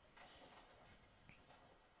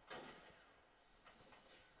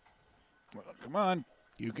 Well, come on.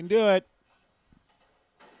 You can do it.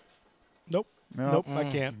 Nope. No. Nope, I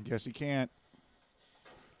can't. Guess you can't.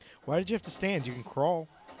 Why did you have to stand? You can crawl.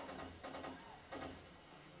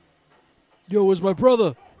 Yo, where's my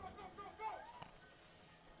brother?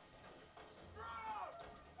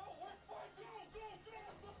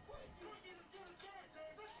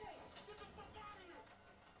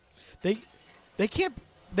 They can't.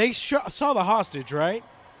 They saw the hostage, right?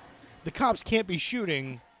 The cops can't be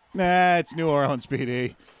shooting. Nah, it's New Orleans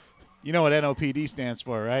PD. You know what NOPD stands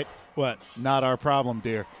for, right? What? Not our problem,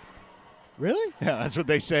 dear. Really? Yeah, that's what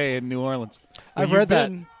they say in New Orleans. I've read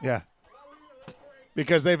that. Yeah.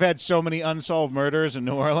 Because they've had so many unsolved murders in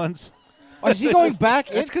New Orleans. Oh, is he going back?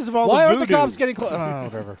 It's 'cause of all Why the aren't the voodoo. cops getting close? Oh,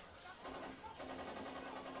 whatever.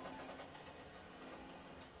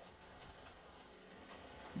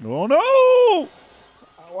 Oh, no!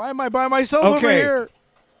 Why am I by myself over Okay. here?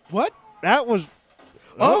 What? That was...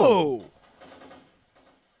 Oh.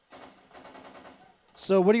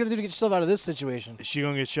 So what are you going to do to get yourself out of this situation? Is she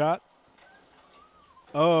going to get shot?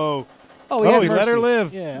 Oh. Oh, Oh, had he's let her mercy.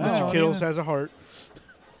 live. Yeah. Mr. oh, Kittles yeah. has a heart.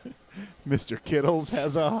 Mr. Kittles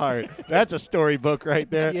has a heart. That's a storybook right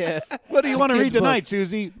there. Yeah. What do you It's a want to read kid's book. tonight,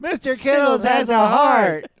 Susie? Mr. Kittles has a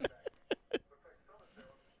heart.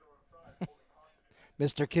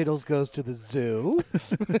 Mr. Kittles goes to the zoo.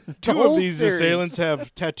 Two of these assailants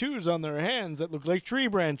have tattoos on their hands that look like tree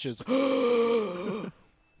branches. Oh,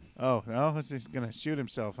 no? He's going to shoot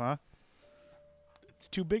himself, huh? It's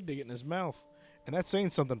too big to get in his mouth. And that's saying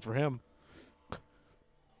something for him.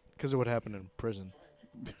 Because of what happened in prison.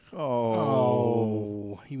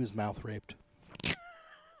 Oh, he was mouth raped.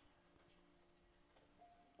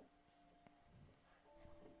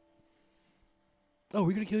 Oh,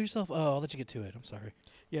 were you going to kill yourself? Oh, I'll let you get to it. I'm sorry.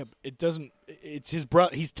 Yeah, but it doesn't. It's his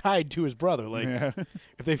brother. He's tied to his brother. Like, Yeah.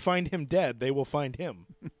 if they find him dead, they will find him.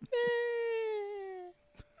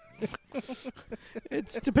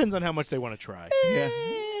 It depends on how much they want to try. Yeah.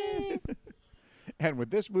 And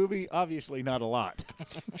with this movie, obviously not a lot.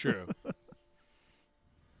 True.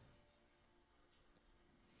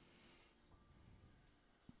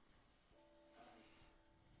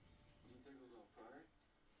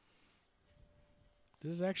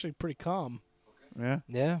 This is actually pretty calm. Yeah.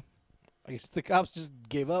 Yeah. I guess the cops just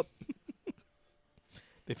gave up.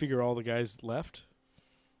 They figure all the guys left.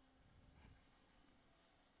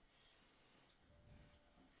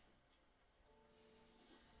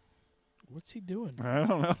 What's he doing? I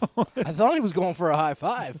don't know. I thought he was going for a high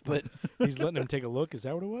five, but He's letting him take a look. Is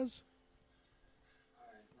that what it was?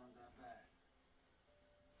 Alright, it's not that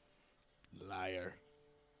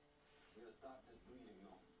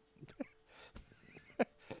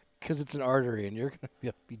Because it's an artery, and you're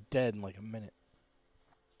gonna be dead in like a minute.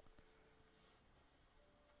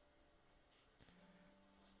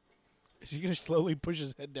 Is he gonna slowly push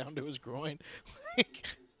his head down to his groin? Like,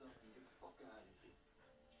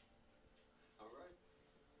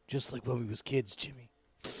 Just like when we was kids, Jimmy.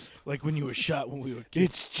 like when you were shot when we were kids.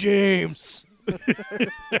 It's James.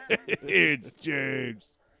 It's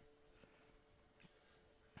James.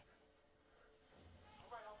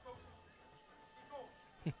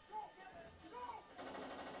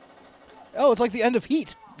 Oh, it's like the end of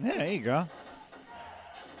Heat. Yeah, there you go.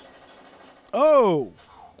 Oh,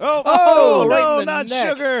 Oh, right no, in the not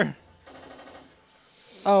neck. sugar.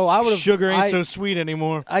 Oh, I would have. sugar ain't so sweet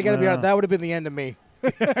anymore. I gotta be honest. That would have been the end of me.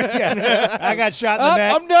 Yeah, I got shot in the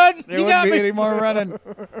neck. I'm done. There You wouldn't got be me. any more running.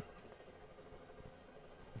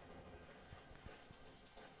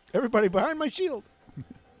 Everybody behind my shield.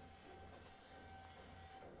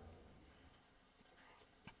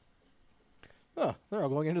 Oh, they're all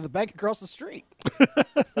going into the bank across the street.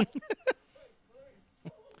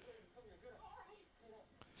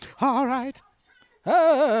 All right.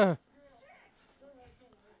 Ah.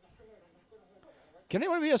 Can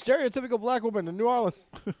anyone be a stereotypical black woman in New Orleans?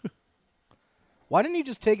 Why didn't he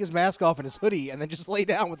just take his mask off and his hoodie and then just lay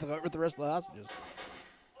down with the rest of the hostages?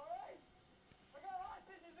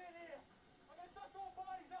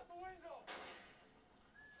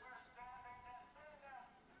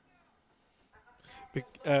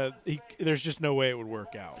 There's just no way it would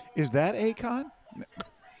work out. Is that Akon?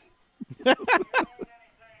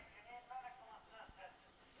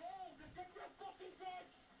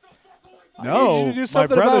 No, need you to do my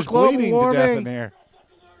something about brother's global bleeding to death warming. in here.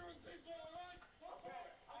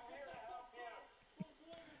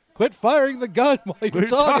 Quit firing the gun while you're We're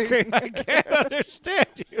talking. I can't understand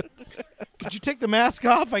you. Could you take the mask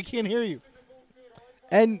off? I can't hear you.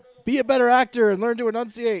 And be a better actor and learn to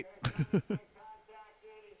enunciate.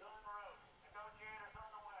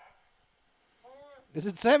 Is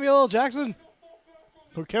it Samuel L. Jackson?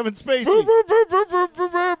 Or Kevin Spacey.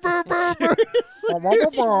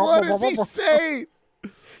 What does he say?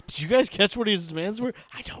 Did you guys catch what his demands were?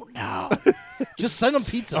 I don't know. Just send him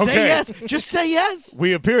pizza. Okay. Say yes. Just say yes.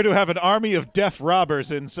 We appear to have an army of deaf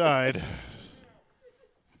robbers inside.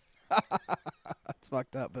 That's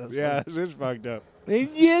fucked up. But that's Yeah, this is fucked up. funny.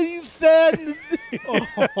 Yeah, you said.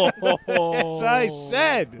 As I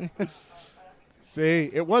said. See,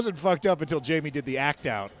 it wasn't fucked up until Jamie did the act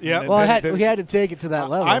out. Yeah. And Well, then- we had to take it to that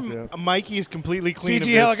level. Mikey is completely clean. CG of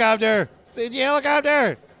this. helicopter. CG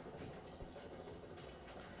helicopter.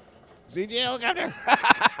 CG helicopter.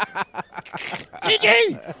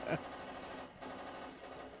 CG.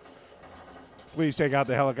 Please take out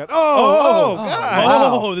the helicopter. Oh,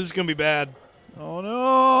 God. Oh, this is gonna be bad. Oh,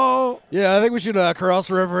 no. Yeah, I think we should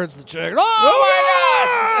cross-reference the check.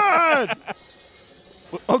 Oh, my God.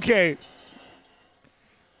 Okay.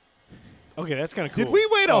 Okay, that's kind of cool. Did we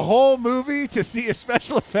wait a whole movie to see a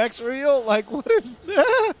special effects reel? Like, what is...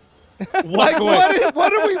 like,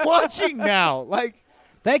 what are we watching now? Like...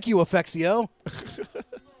 Thank you, Effexio.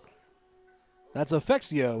 That's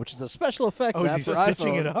Effexio, which is a special effects Oh, is app he for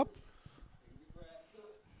stitching iPhone. it up?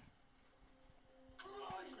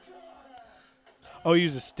 Oh, he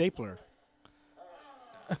used a stapler.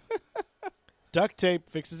 Duct tape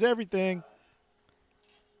fixes everything.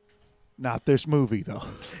 Not this movie, though.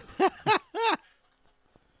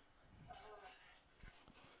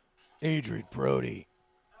 Adrien Brody.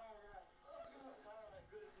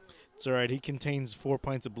 It's all right. He contains 4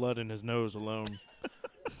 pints of blood in his nose alone.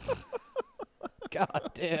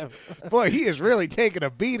 God damn. Boy, he is really taking a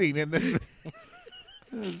beating in this.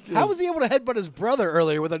 How was he able to headbutt his brother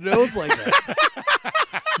earlier with a nose like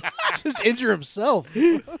that? Just injure himself.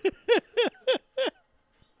 It's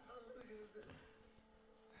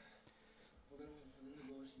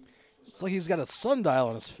like he's got a sundial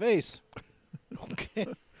on his face. Okay.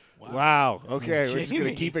 Wow. Okay, we're just going to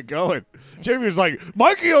Jamie. keep it going. Jamie was like,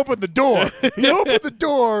 Mikey opened the door. He opened the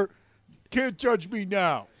door. Can't judge me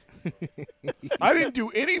now. I didn't do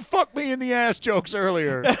any fuck me in the ass jokes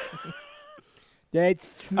earlier. That's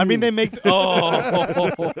I mean, they make.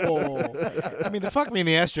 I mean, the fuck me in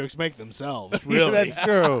the ass jokes make themselves. Really. Yeah, that's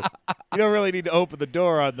true. You don't really need to open the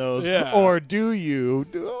door on those. Yeah. Or do you?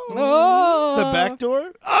 The back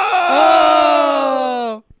door?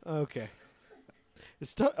 Oh! Okay.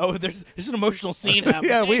 There's an emotional scene happening.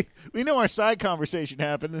 Yeah, we know our side conversation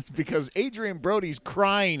happened. It's because Adrien Brody's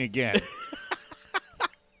crying again.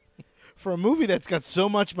 For a movie that's got so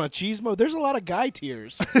much machismo, there's a lot of guy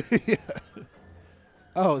tears.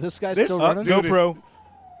 Oh, this guy's This still running? dude is- GoPro.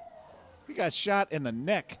 He got shot in the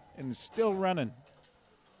neck and is still running.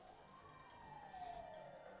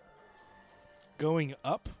 going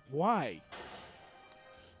up? Why?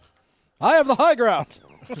 I have the high ground.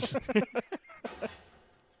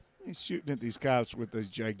 He's shooting at these cops with a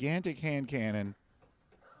gigantic hand cannon.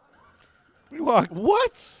 We walk.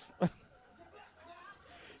 What?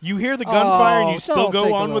 You hear the gunfire and you still don't go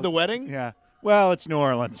take a on look. with the wedding? Yeah. Well, it's New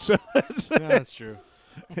Orleans. So Yeah, that's true.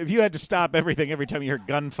 if you had to stop everything every time you heard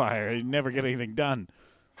gunfire, you'd never get anything done.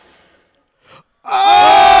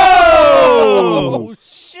 Oh,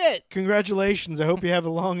 shit. Congratulations. I hope you have a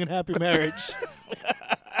long and happy marriage.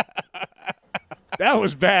 That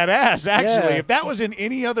was badass, actually. Yeah. If that was in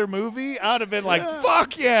any other movie, I would have been like,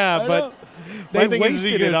 fuck yeah. But My they thing is, wasted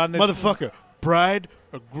he it goes, on this. motherfucker, bride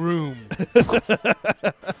or groom?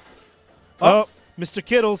 Oh, Mr.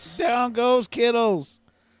 Kittles. down goes Kittles.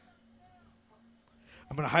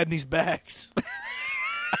 I'm going to hide in these bags.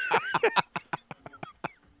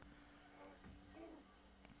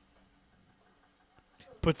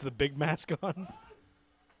 Puts the big mask on.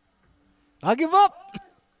 I'll give up.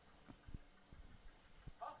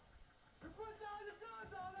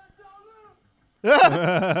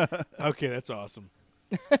 Okay, that's awesome.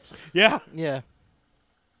 Yeah. Yeah.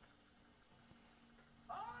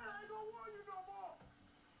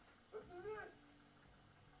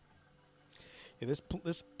 Yeah,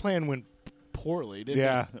 this plan went poorly, didn't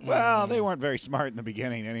Yeah. it? Well, they weren't very smart in the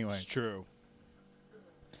beginning anyway. It's true.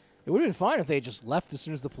 It would have been fine if they had just left as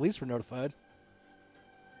soon as the police were notified.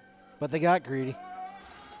 But they got greedy.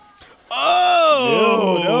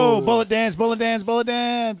 Oh! No. Bullet dance, bullet dance, bullet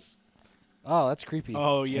dance. Oh, that's creepy.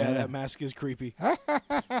 Oh, yeah, that mask is creepy.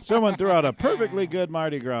 Someone threw out a perfectly good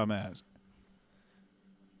Mardi Gras mask.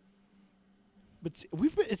 But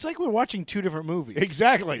it's like we're watching two different movies.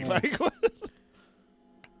 Exactly. Like, what?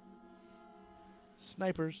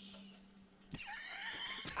 Snipers.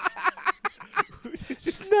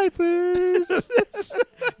 Snipers.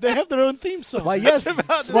 They have their own theme song. Why, yes.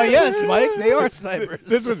 Why, yes, Mike. They are snipers.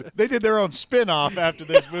 They did their own spin-off after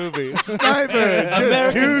this movie. Sniper,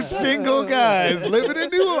 just two single guys living in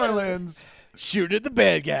New Orleans. Shoot at the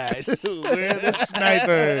bad guys. We're the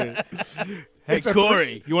snipers. Hey, It's a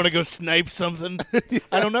Corey, you want to go snipe something?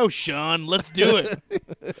 I don't know, Sean. Let's do it.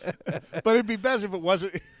 But it'd be best if it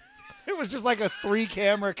wasn't. It was just like a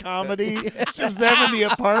 3-camera comedy. It's just them in the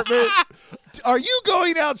apartment. Are you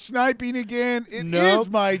going out sniping again? It is Nope.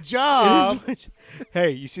 my job. Hey,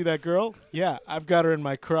 you see that girl? Yeah, I've got her in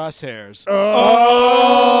my crosshairs.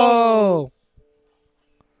 Oh.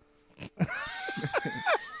 Did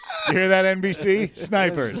you hear that, NBC?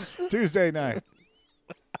 Snipers. Tuesday night.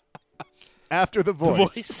 After the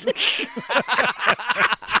voice.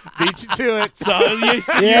 Beat you to it.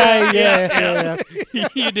 Yeah.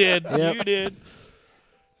 You did. Yep. You did.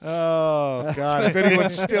 Oh, God. If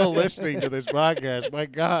anyone's still listening to this podcast, my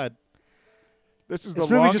God. This is This the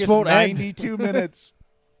movie longest just won't end. 92 minutes.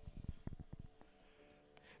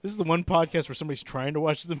 This is the one podcast where somebody's trying to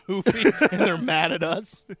watch the movie and they're mad at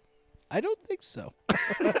us. I don't think so.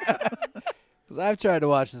 Because I've tried to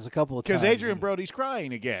watch this a couple of times. Because Adrien Brody's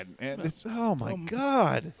crying again. And it's, oh, my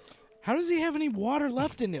God. How does he have any water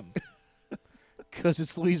left in him? Because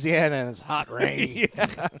it's Louisiana and it's hot rain.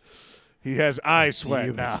 He has eye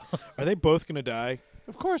sweat now. Are they both going to die?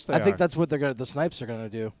 Of course they I are. think that's what the snipes are going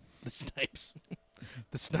to do. The snipes.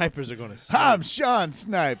 The snipers are going to I'm Sean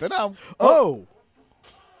Snipe, and I'm... Oh.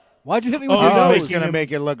 Why'd you hit me with Oh, your Oh, nose? he's going to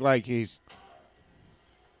make it look like he's...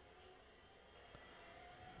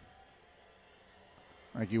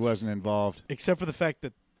 Like he wasn't involved. Except for the fact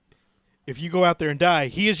that if you go out there and die,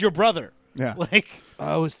 he is your brother. Yeah. Like,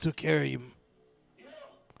 I always took care of you.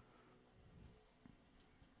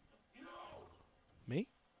 me?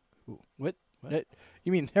 What?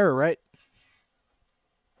 You mean her, right?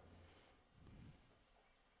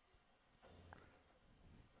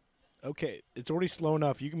 Okay, it's already slow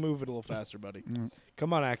enough. You can move it a little faster, buddy.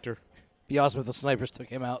 Come on, actor. Be awesome if the snipers took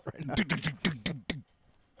him out right now.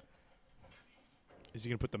 Is he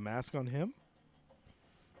going to put the mask on him?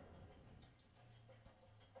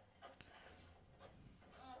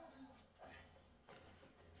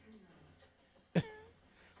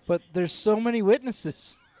 But there's so many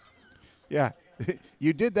witnesses. Yeah.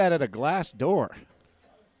 You did that at a glass door.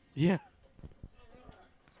 Yeah.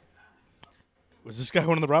 Was this guy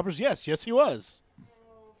one of the robbers? Yes, he was.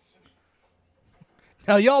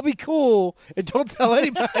 Now y'all be cool and don't tell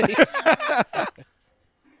anybody.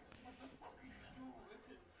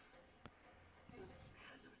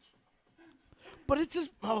 But it's just,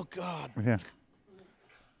 oh, God. Yeah.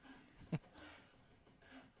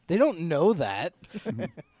 They don't know that.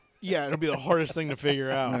 Yeah, it'll be the hardest thing to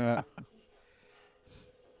figure out.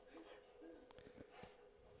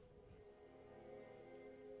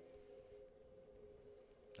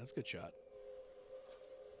 That's a good shot.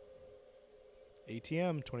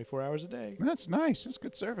 ATM, 24 hours a day. That's nice. That's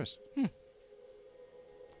good service.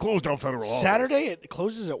 Closed on federal. Saturday, it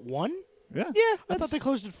closes at 1? Yeah. Yeah, I thought they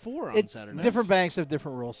closed at 4 on It's Saturday. different banks have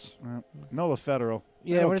different rules. NOLA federal.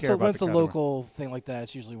 They Yeah, don't when it's care a, about when it's the a federal. local thing like that,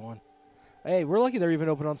 it's usually 1. Hey, we're lucky they're even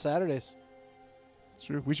open on Saturdays. It's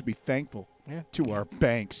true. We should be thankful Yeah. to our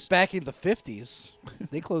banks. Back in the 50s,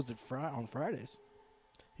 they closed it on Fridays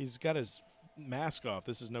He's got his mask off.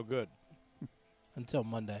 This is no good. until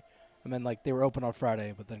Monday. I mean, like they were open on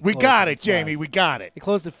Friday, but then We closed got at it, Jamie. 5. We got it. They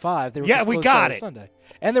closed at 5. They were Yeah, just we closed got Saturday, it. Sunday,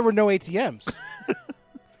 and there were no ATMs.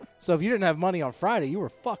 So if you didn't have money on Friday, you were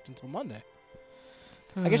fucked until Monday.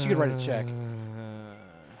 I guess you could write a check.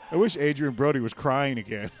 I wish Adrien Brody was crying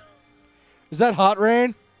again. Is that hot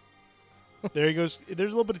rain? There he goes.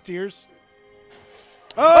 There's a little bit of tears.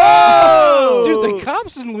 Oh! Dude, the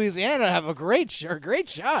cops in Louisiana have a great shot.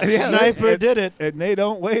 Yeah, Sniper did it. And they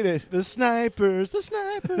don't wait it. The snipers. The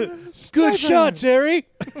snipers. Good shot, Terry.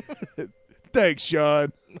 Thanks,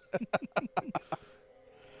 Sean.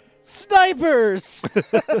 Snipers.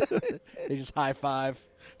 They just high five.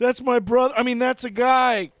 That's my brother. I mean, that's a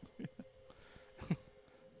guy.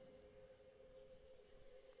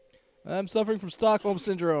 I'm suffering from Stockholm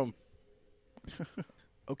syndrome.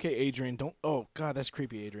 Okay, Adrian, don't. Oh, God, that's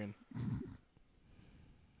creepy, Adrian.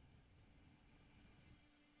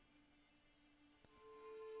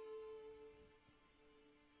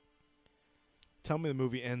 Tell me the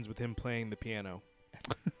movie ends with him playing the piano.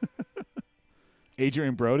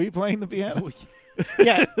 Adrien Brody playing the piano.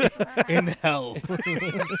 Yeah, in hell.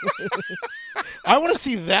 I want to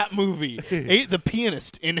see that movie, The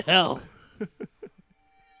Pianist in Hell.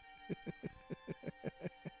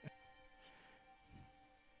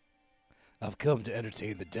 I've come to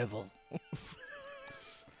entertain the devil.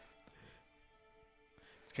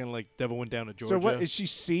 It's kind of like Devil Went Down to Georgia. So what is she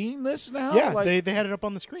seeing this now? Yeah, Like- they had it up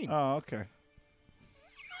on the screen. Oh, okay.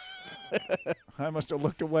 I must have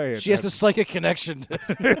looked away. At She has that. a psychic connection.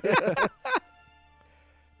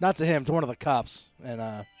 Not to him, to one of the cops, and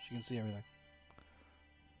she can see everything.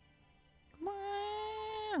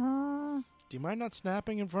 Do you mind not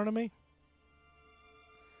snapping in front of me?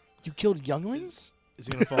 You killed younglings? Is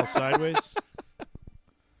he going to fall sideways?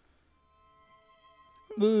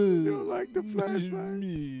 You don't like the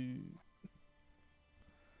flashlight.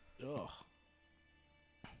 Ugh.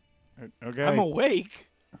 Okay. I'm awake.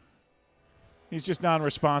 He's just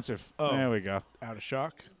non-responsive. Oh. There we go. Out of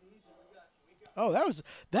shock. Oh, that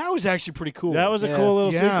was actually pretty cool. That was a Yeah. cool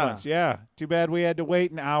little Yeah. sequence. Yeah. Too bad we had to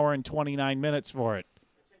wait an hour and 29 minutes for it.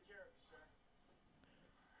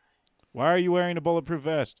 Why are you wearing a bulletproof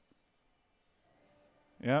vest?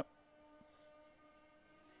 Yep.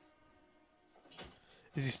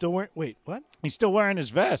 Is he still wearing? Wait, what? He's still wearing his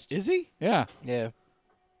vest. Is he? Yeah. Yeah.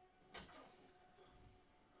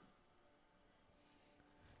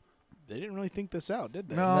 They didn't really think this out, did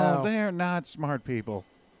they? No, No. they're not smart people.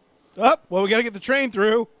 Oh, well, we got to get the train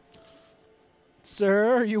through.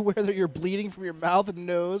 Sir, are you aware that you're bleeding from your mouth and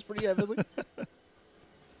nose pretty heavily?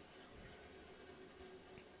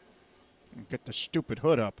 Get the stupid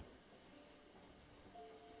hood up.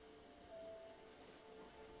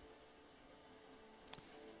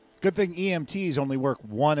 Good thing EMTs only work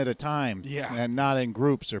one at a time. Yeah. And not in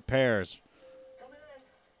groups or pairs.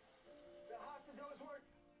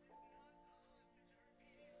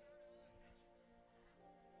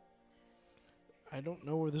 I don't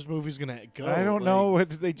know where this movie's going to go. I don't know.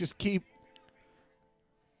 They just keep.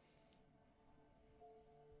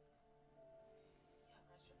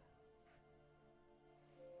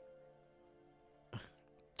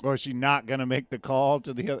 Or is she not going to make the call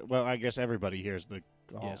to the other? Well, I guess everybody hears the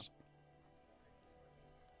calls.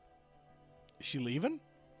 Is she leaving?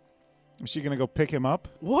 Is she going to go pick him up?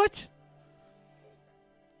 What?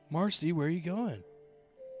 Marcy, where are you going?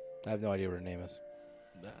 I have no idea what her name is.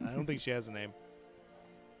 I don't think she has a name.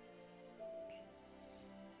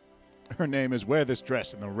 Her name is Wear This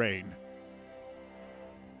Dress in the Rain.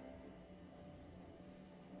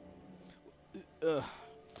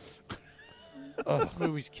 This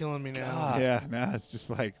movie's killing me now. Yeah, now it's just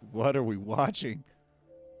like, what are we watching?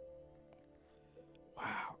 Wow.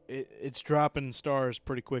 It's dropping stars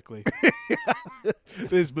pretty quickly.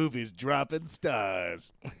 This movie's dropping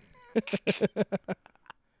stars. Is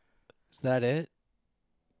that it?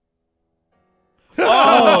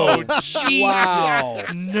 Oh, jeez. Wow.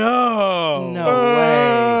 No. No way.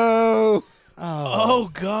 Oh.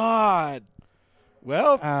 Oh, God.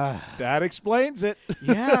 Well, that explains it.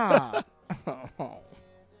 Yeah.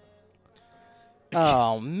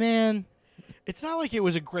 Oh, man. It's not like it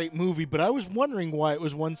was a great movie, but I was wondering why it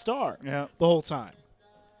was 1 star Yeah. the whole time.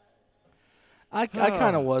 I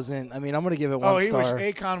kind of wasn't. I mean, I'm gonna give it one Oh, star.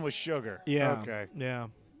 Akon was sugar. Yeah. Okay. Yeah.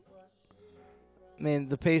 I mean,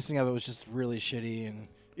 the pacing of it was just really shitty, and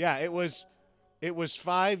Yeah, it was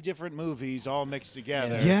 5 different movies all mixed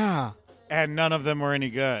together. Yeah. And none of them were any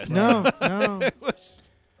good. No. No. It was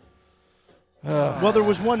Well, there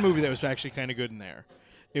was one movie that was actually kind of good in there.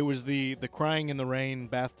 It was the Crying in the Rain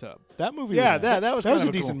bathtub. That movie. Yeah, was, that was that kind was of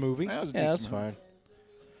a decent cool. movie. That was a yeah, that's decent movie. fine.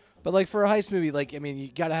 But like for a heist movie, like I mean, you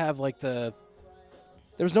got to have like there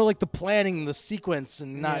was no like the planning, the sequence,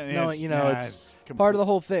 and not Yeah, knowing. You know, it's it's part of the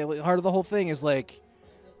whole thing. Part of the whole thing is like,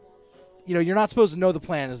 you know, you're not supposed to know the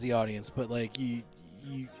plan as the audience, but like you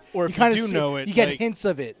Or you if kind you of do know it, you get like- hints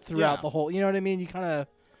of it throughout Yeah. the whole. You know what I mean? You kind of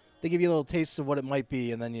they give you a little taste of what it might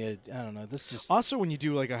be, and then I don't know. This just Also, when you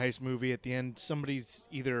do like a heist movie, at the end, somebody's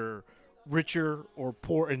either richer or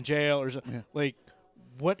poor in jail, or like,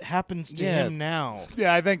 what happens to Yeah. him now?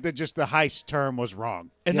 Yeah, I think that just the heist term was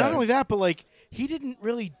wrong. And Yeah. not only that, but like, he didn't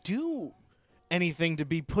really do anything to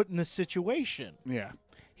be put in this situation. Yeah.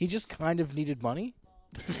 he just kind of needed money.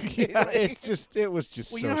 Yeah, it was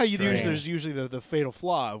just Well, so you know how strange. there's usually the fatal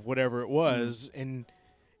flaw of whatever it was, and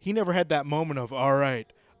he never had that moment of, all right,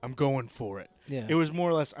 I'm going for it. Yeah. It was more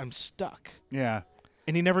or less, I'm stuck. Yeah.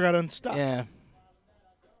 And he never got unstuck. Yeah.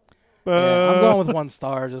 Yeah, I'm going with 1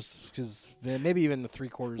 star just because maybe even the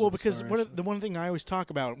 3/4. Well, of a because star, the one thing I always talk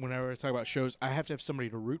about whenever I talk about shows, I have to have somebody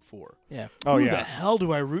to root for. yeah. Oh, Who yeah. the hell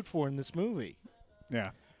do I root for in this movie? Yeah.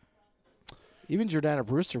 Even Jordana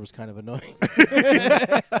Brewster was kind of annoying.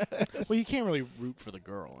 Well, you can't really root for the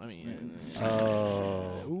girl. I mean,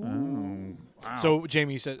 Oh. so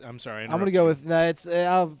Jamie, you said, I'm sorry. I I'm gonna interrupted go you. with it's.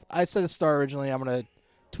 I said a star originally. I'm gonna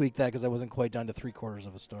tweak that because I wasn't quite down to 3/4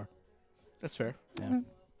 of a star. That's fair. Yeah.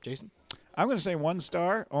 Jason? I'm going to say 1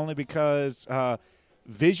 star only because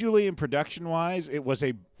visually and production wise, it was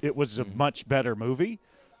a much better movie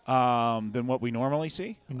than what we normally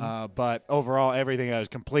see. But overall, everything was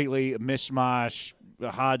completely mishmash,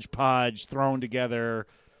 hodgepodge, thrown together.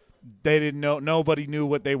 They didn't know. Nobody knew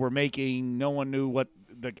what they were making. No one knew what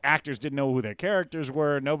the actors didn't know who their characters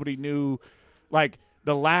were. Nobody knew. Like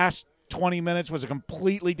the last 20 minutes was a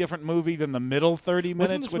completely different movie than the middle 30 minutes.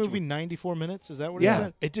 Wasn't this which movie 94 minutes? Is that what Yeah. it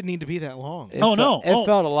said? It didn't need to be that long. It Oh, felt, no. It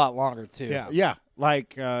felt a lot longer too. Yeah. Yeah,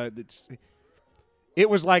 like it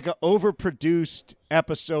was like an overproduced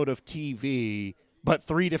episode of TV, but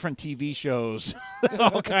 3 different TV shows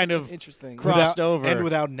all kind of Interesting. crossed Without- over and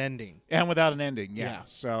without an ending. and without an ending. Yeah. Yeah.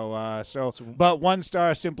 So but 1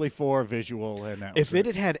 star simply for visual, and that was If it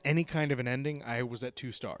had had any kind of an ending, I was at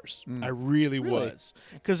 2 stars. I really was.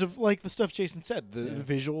 Because of like the stuff Jason said, the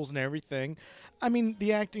visuals and everything. I mean,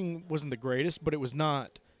 the acting wasn't the greatest, but it was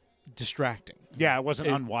not distracting. Yeah, it wasn't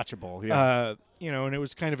It- unwatchable. Yeah. And it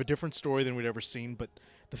was kind of a different story than we'd ever seen, but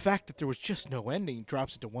the fact that there was just no ending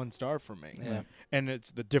drops it to 1 star for me. Yeah. And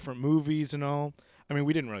it's the different movies and all. I mean,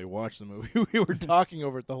 we didn't really watch the movie. We were talking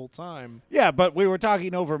over it the whole time. Yeah, but we were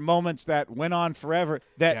talking over moments that went on forever.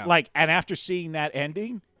 That Yeah. and after seeing that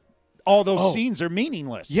ending, all those Oh. scenes are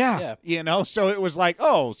meaningless. Yeah. So it was like,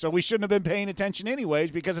 oh, so we shouldn't have been paying attention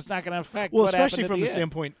anyways because it's not going to affect Well, what especially happened from at the the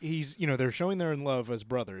end. standpoint, they're showing they're in love as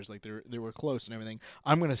brothers, like they were close and everything.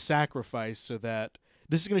 I'm going to sacrifice so that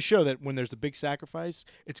this is going to show that when there's a big sacrifice,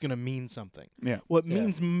 it's going to mean something. Yeah. Well, it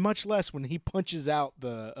means much less when he punches out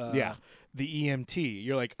the Yeah. the EMT.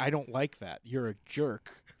 You're like, I don't like that. You're a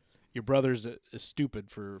jerk. Your brother's stupid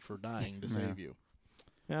for dying to save you.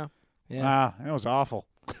 Yeah. Yeah. Wow, that was awful.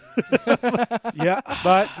 Yeah.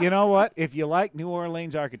 But you know what? If you like New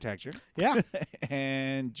Orleans architecture Yeah.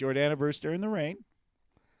 and Jordana Brewster in the Rain,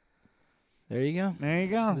 There you go. there you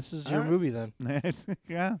go. This is your movie then.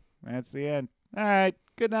 Yeah, that's the end. All right.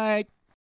 Good night.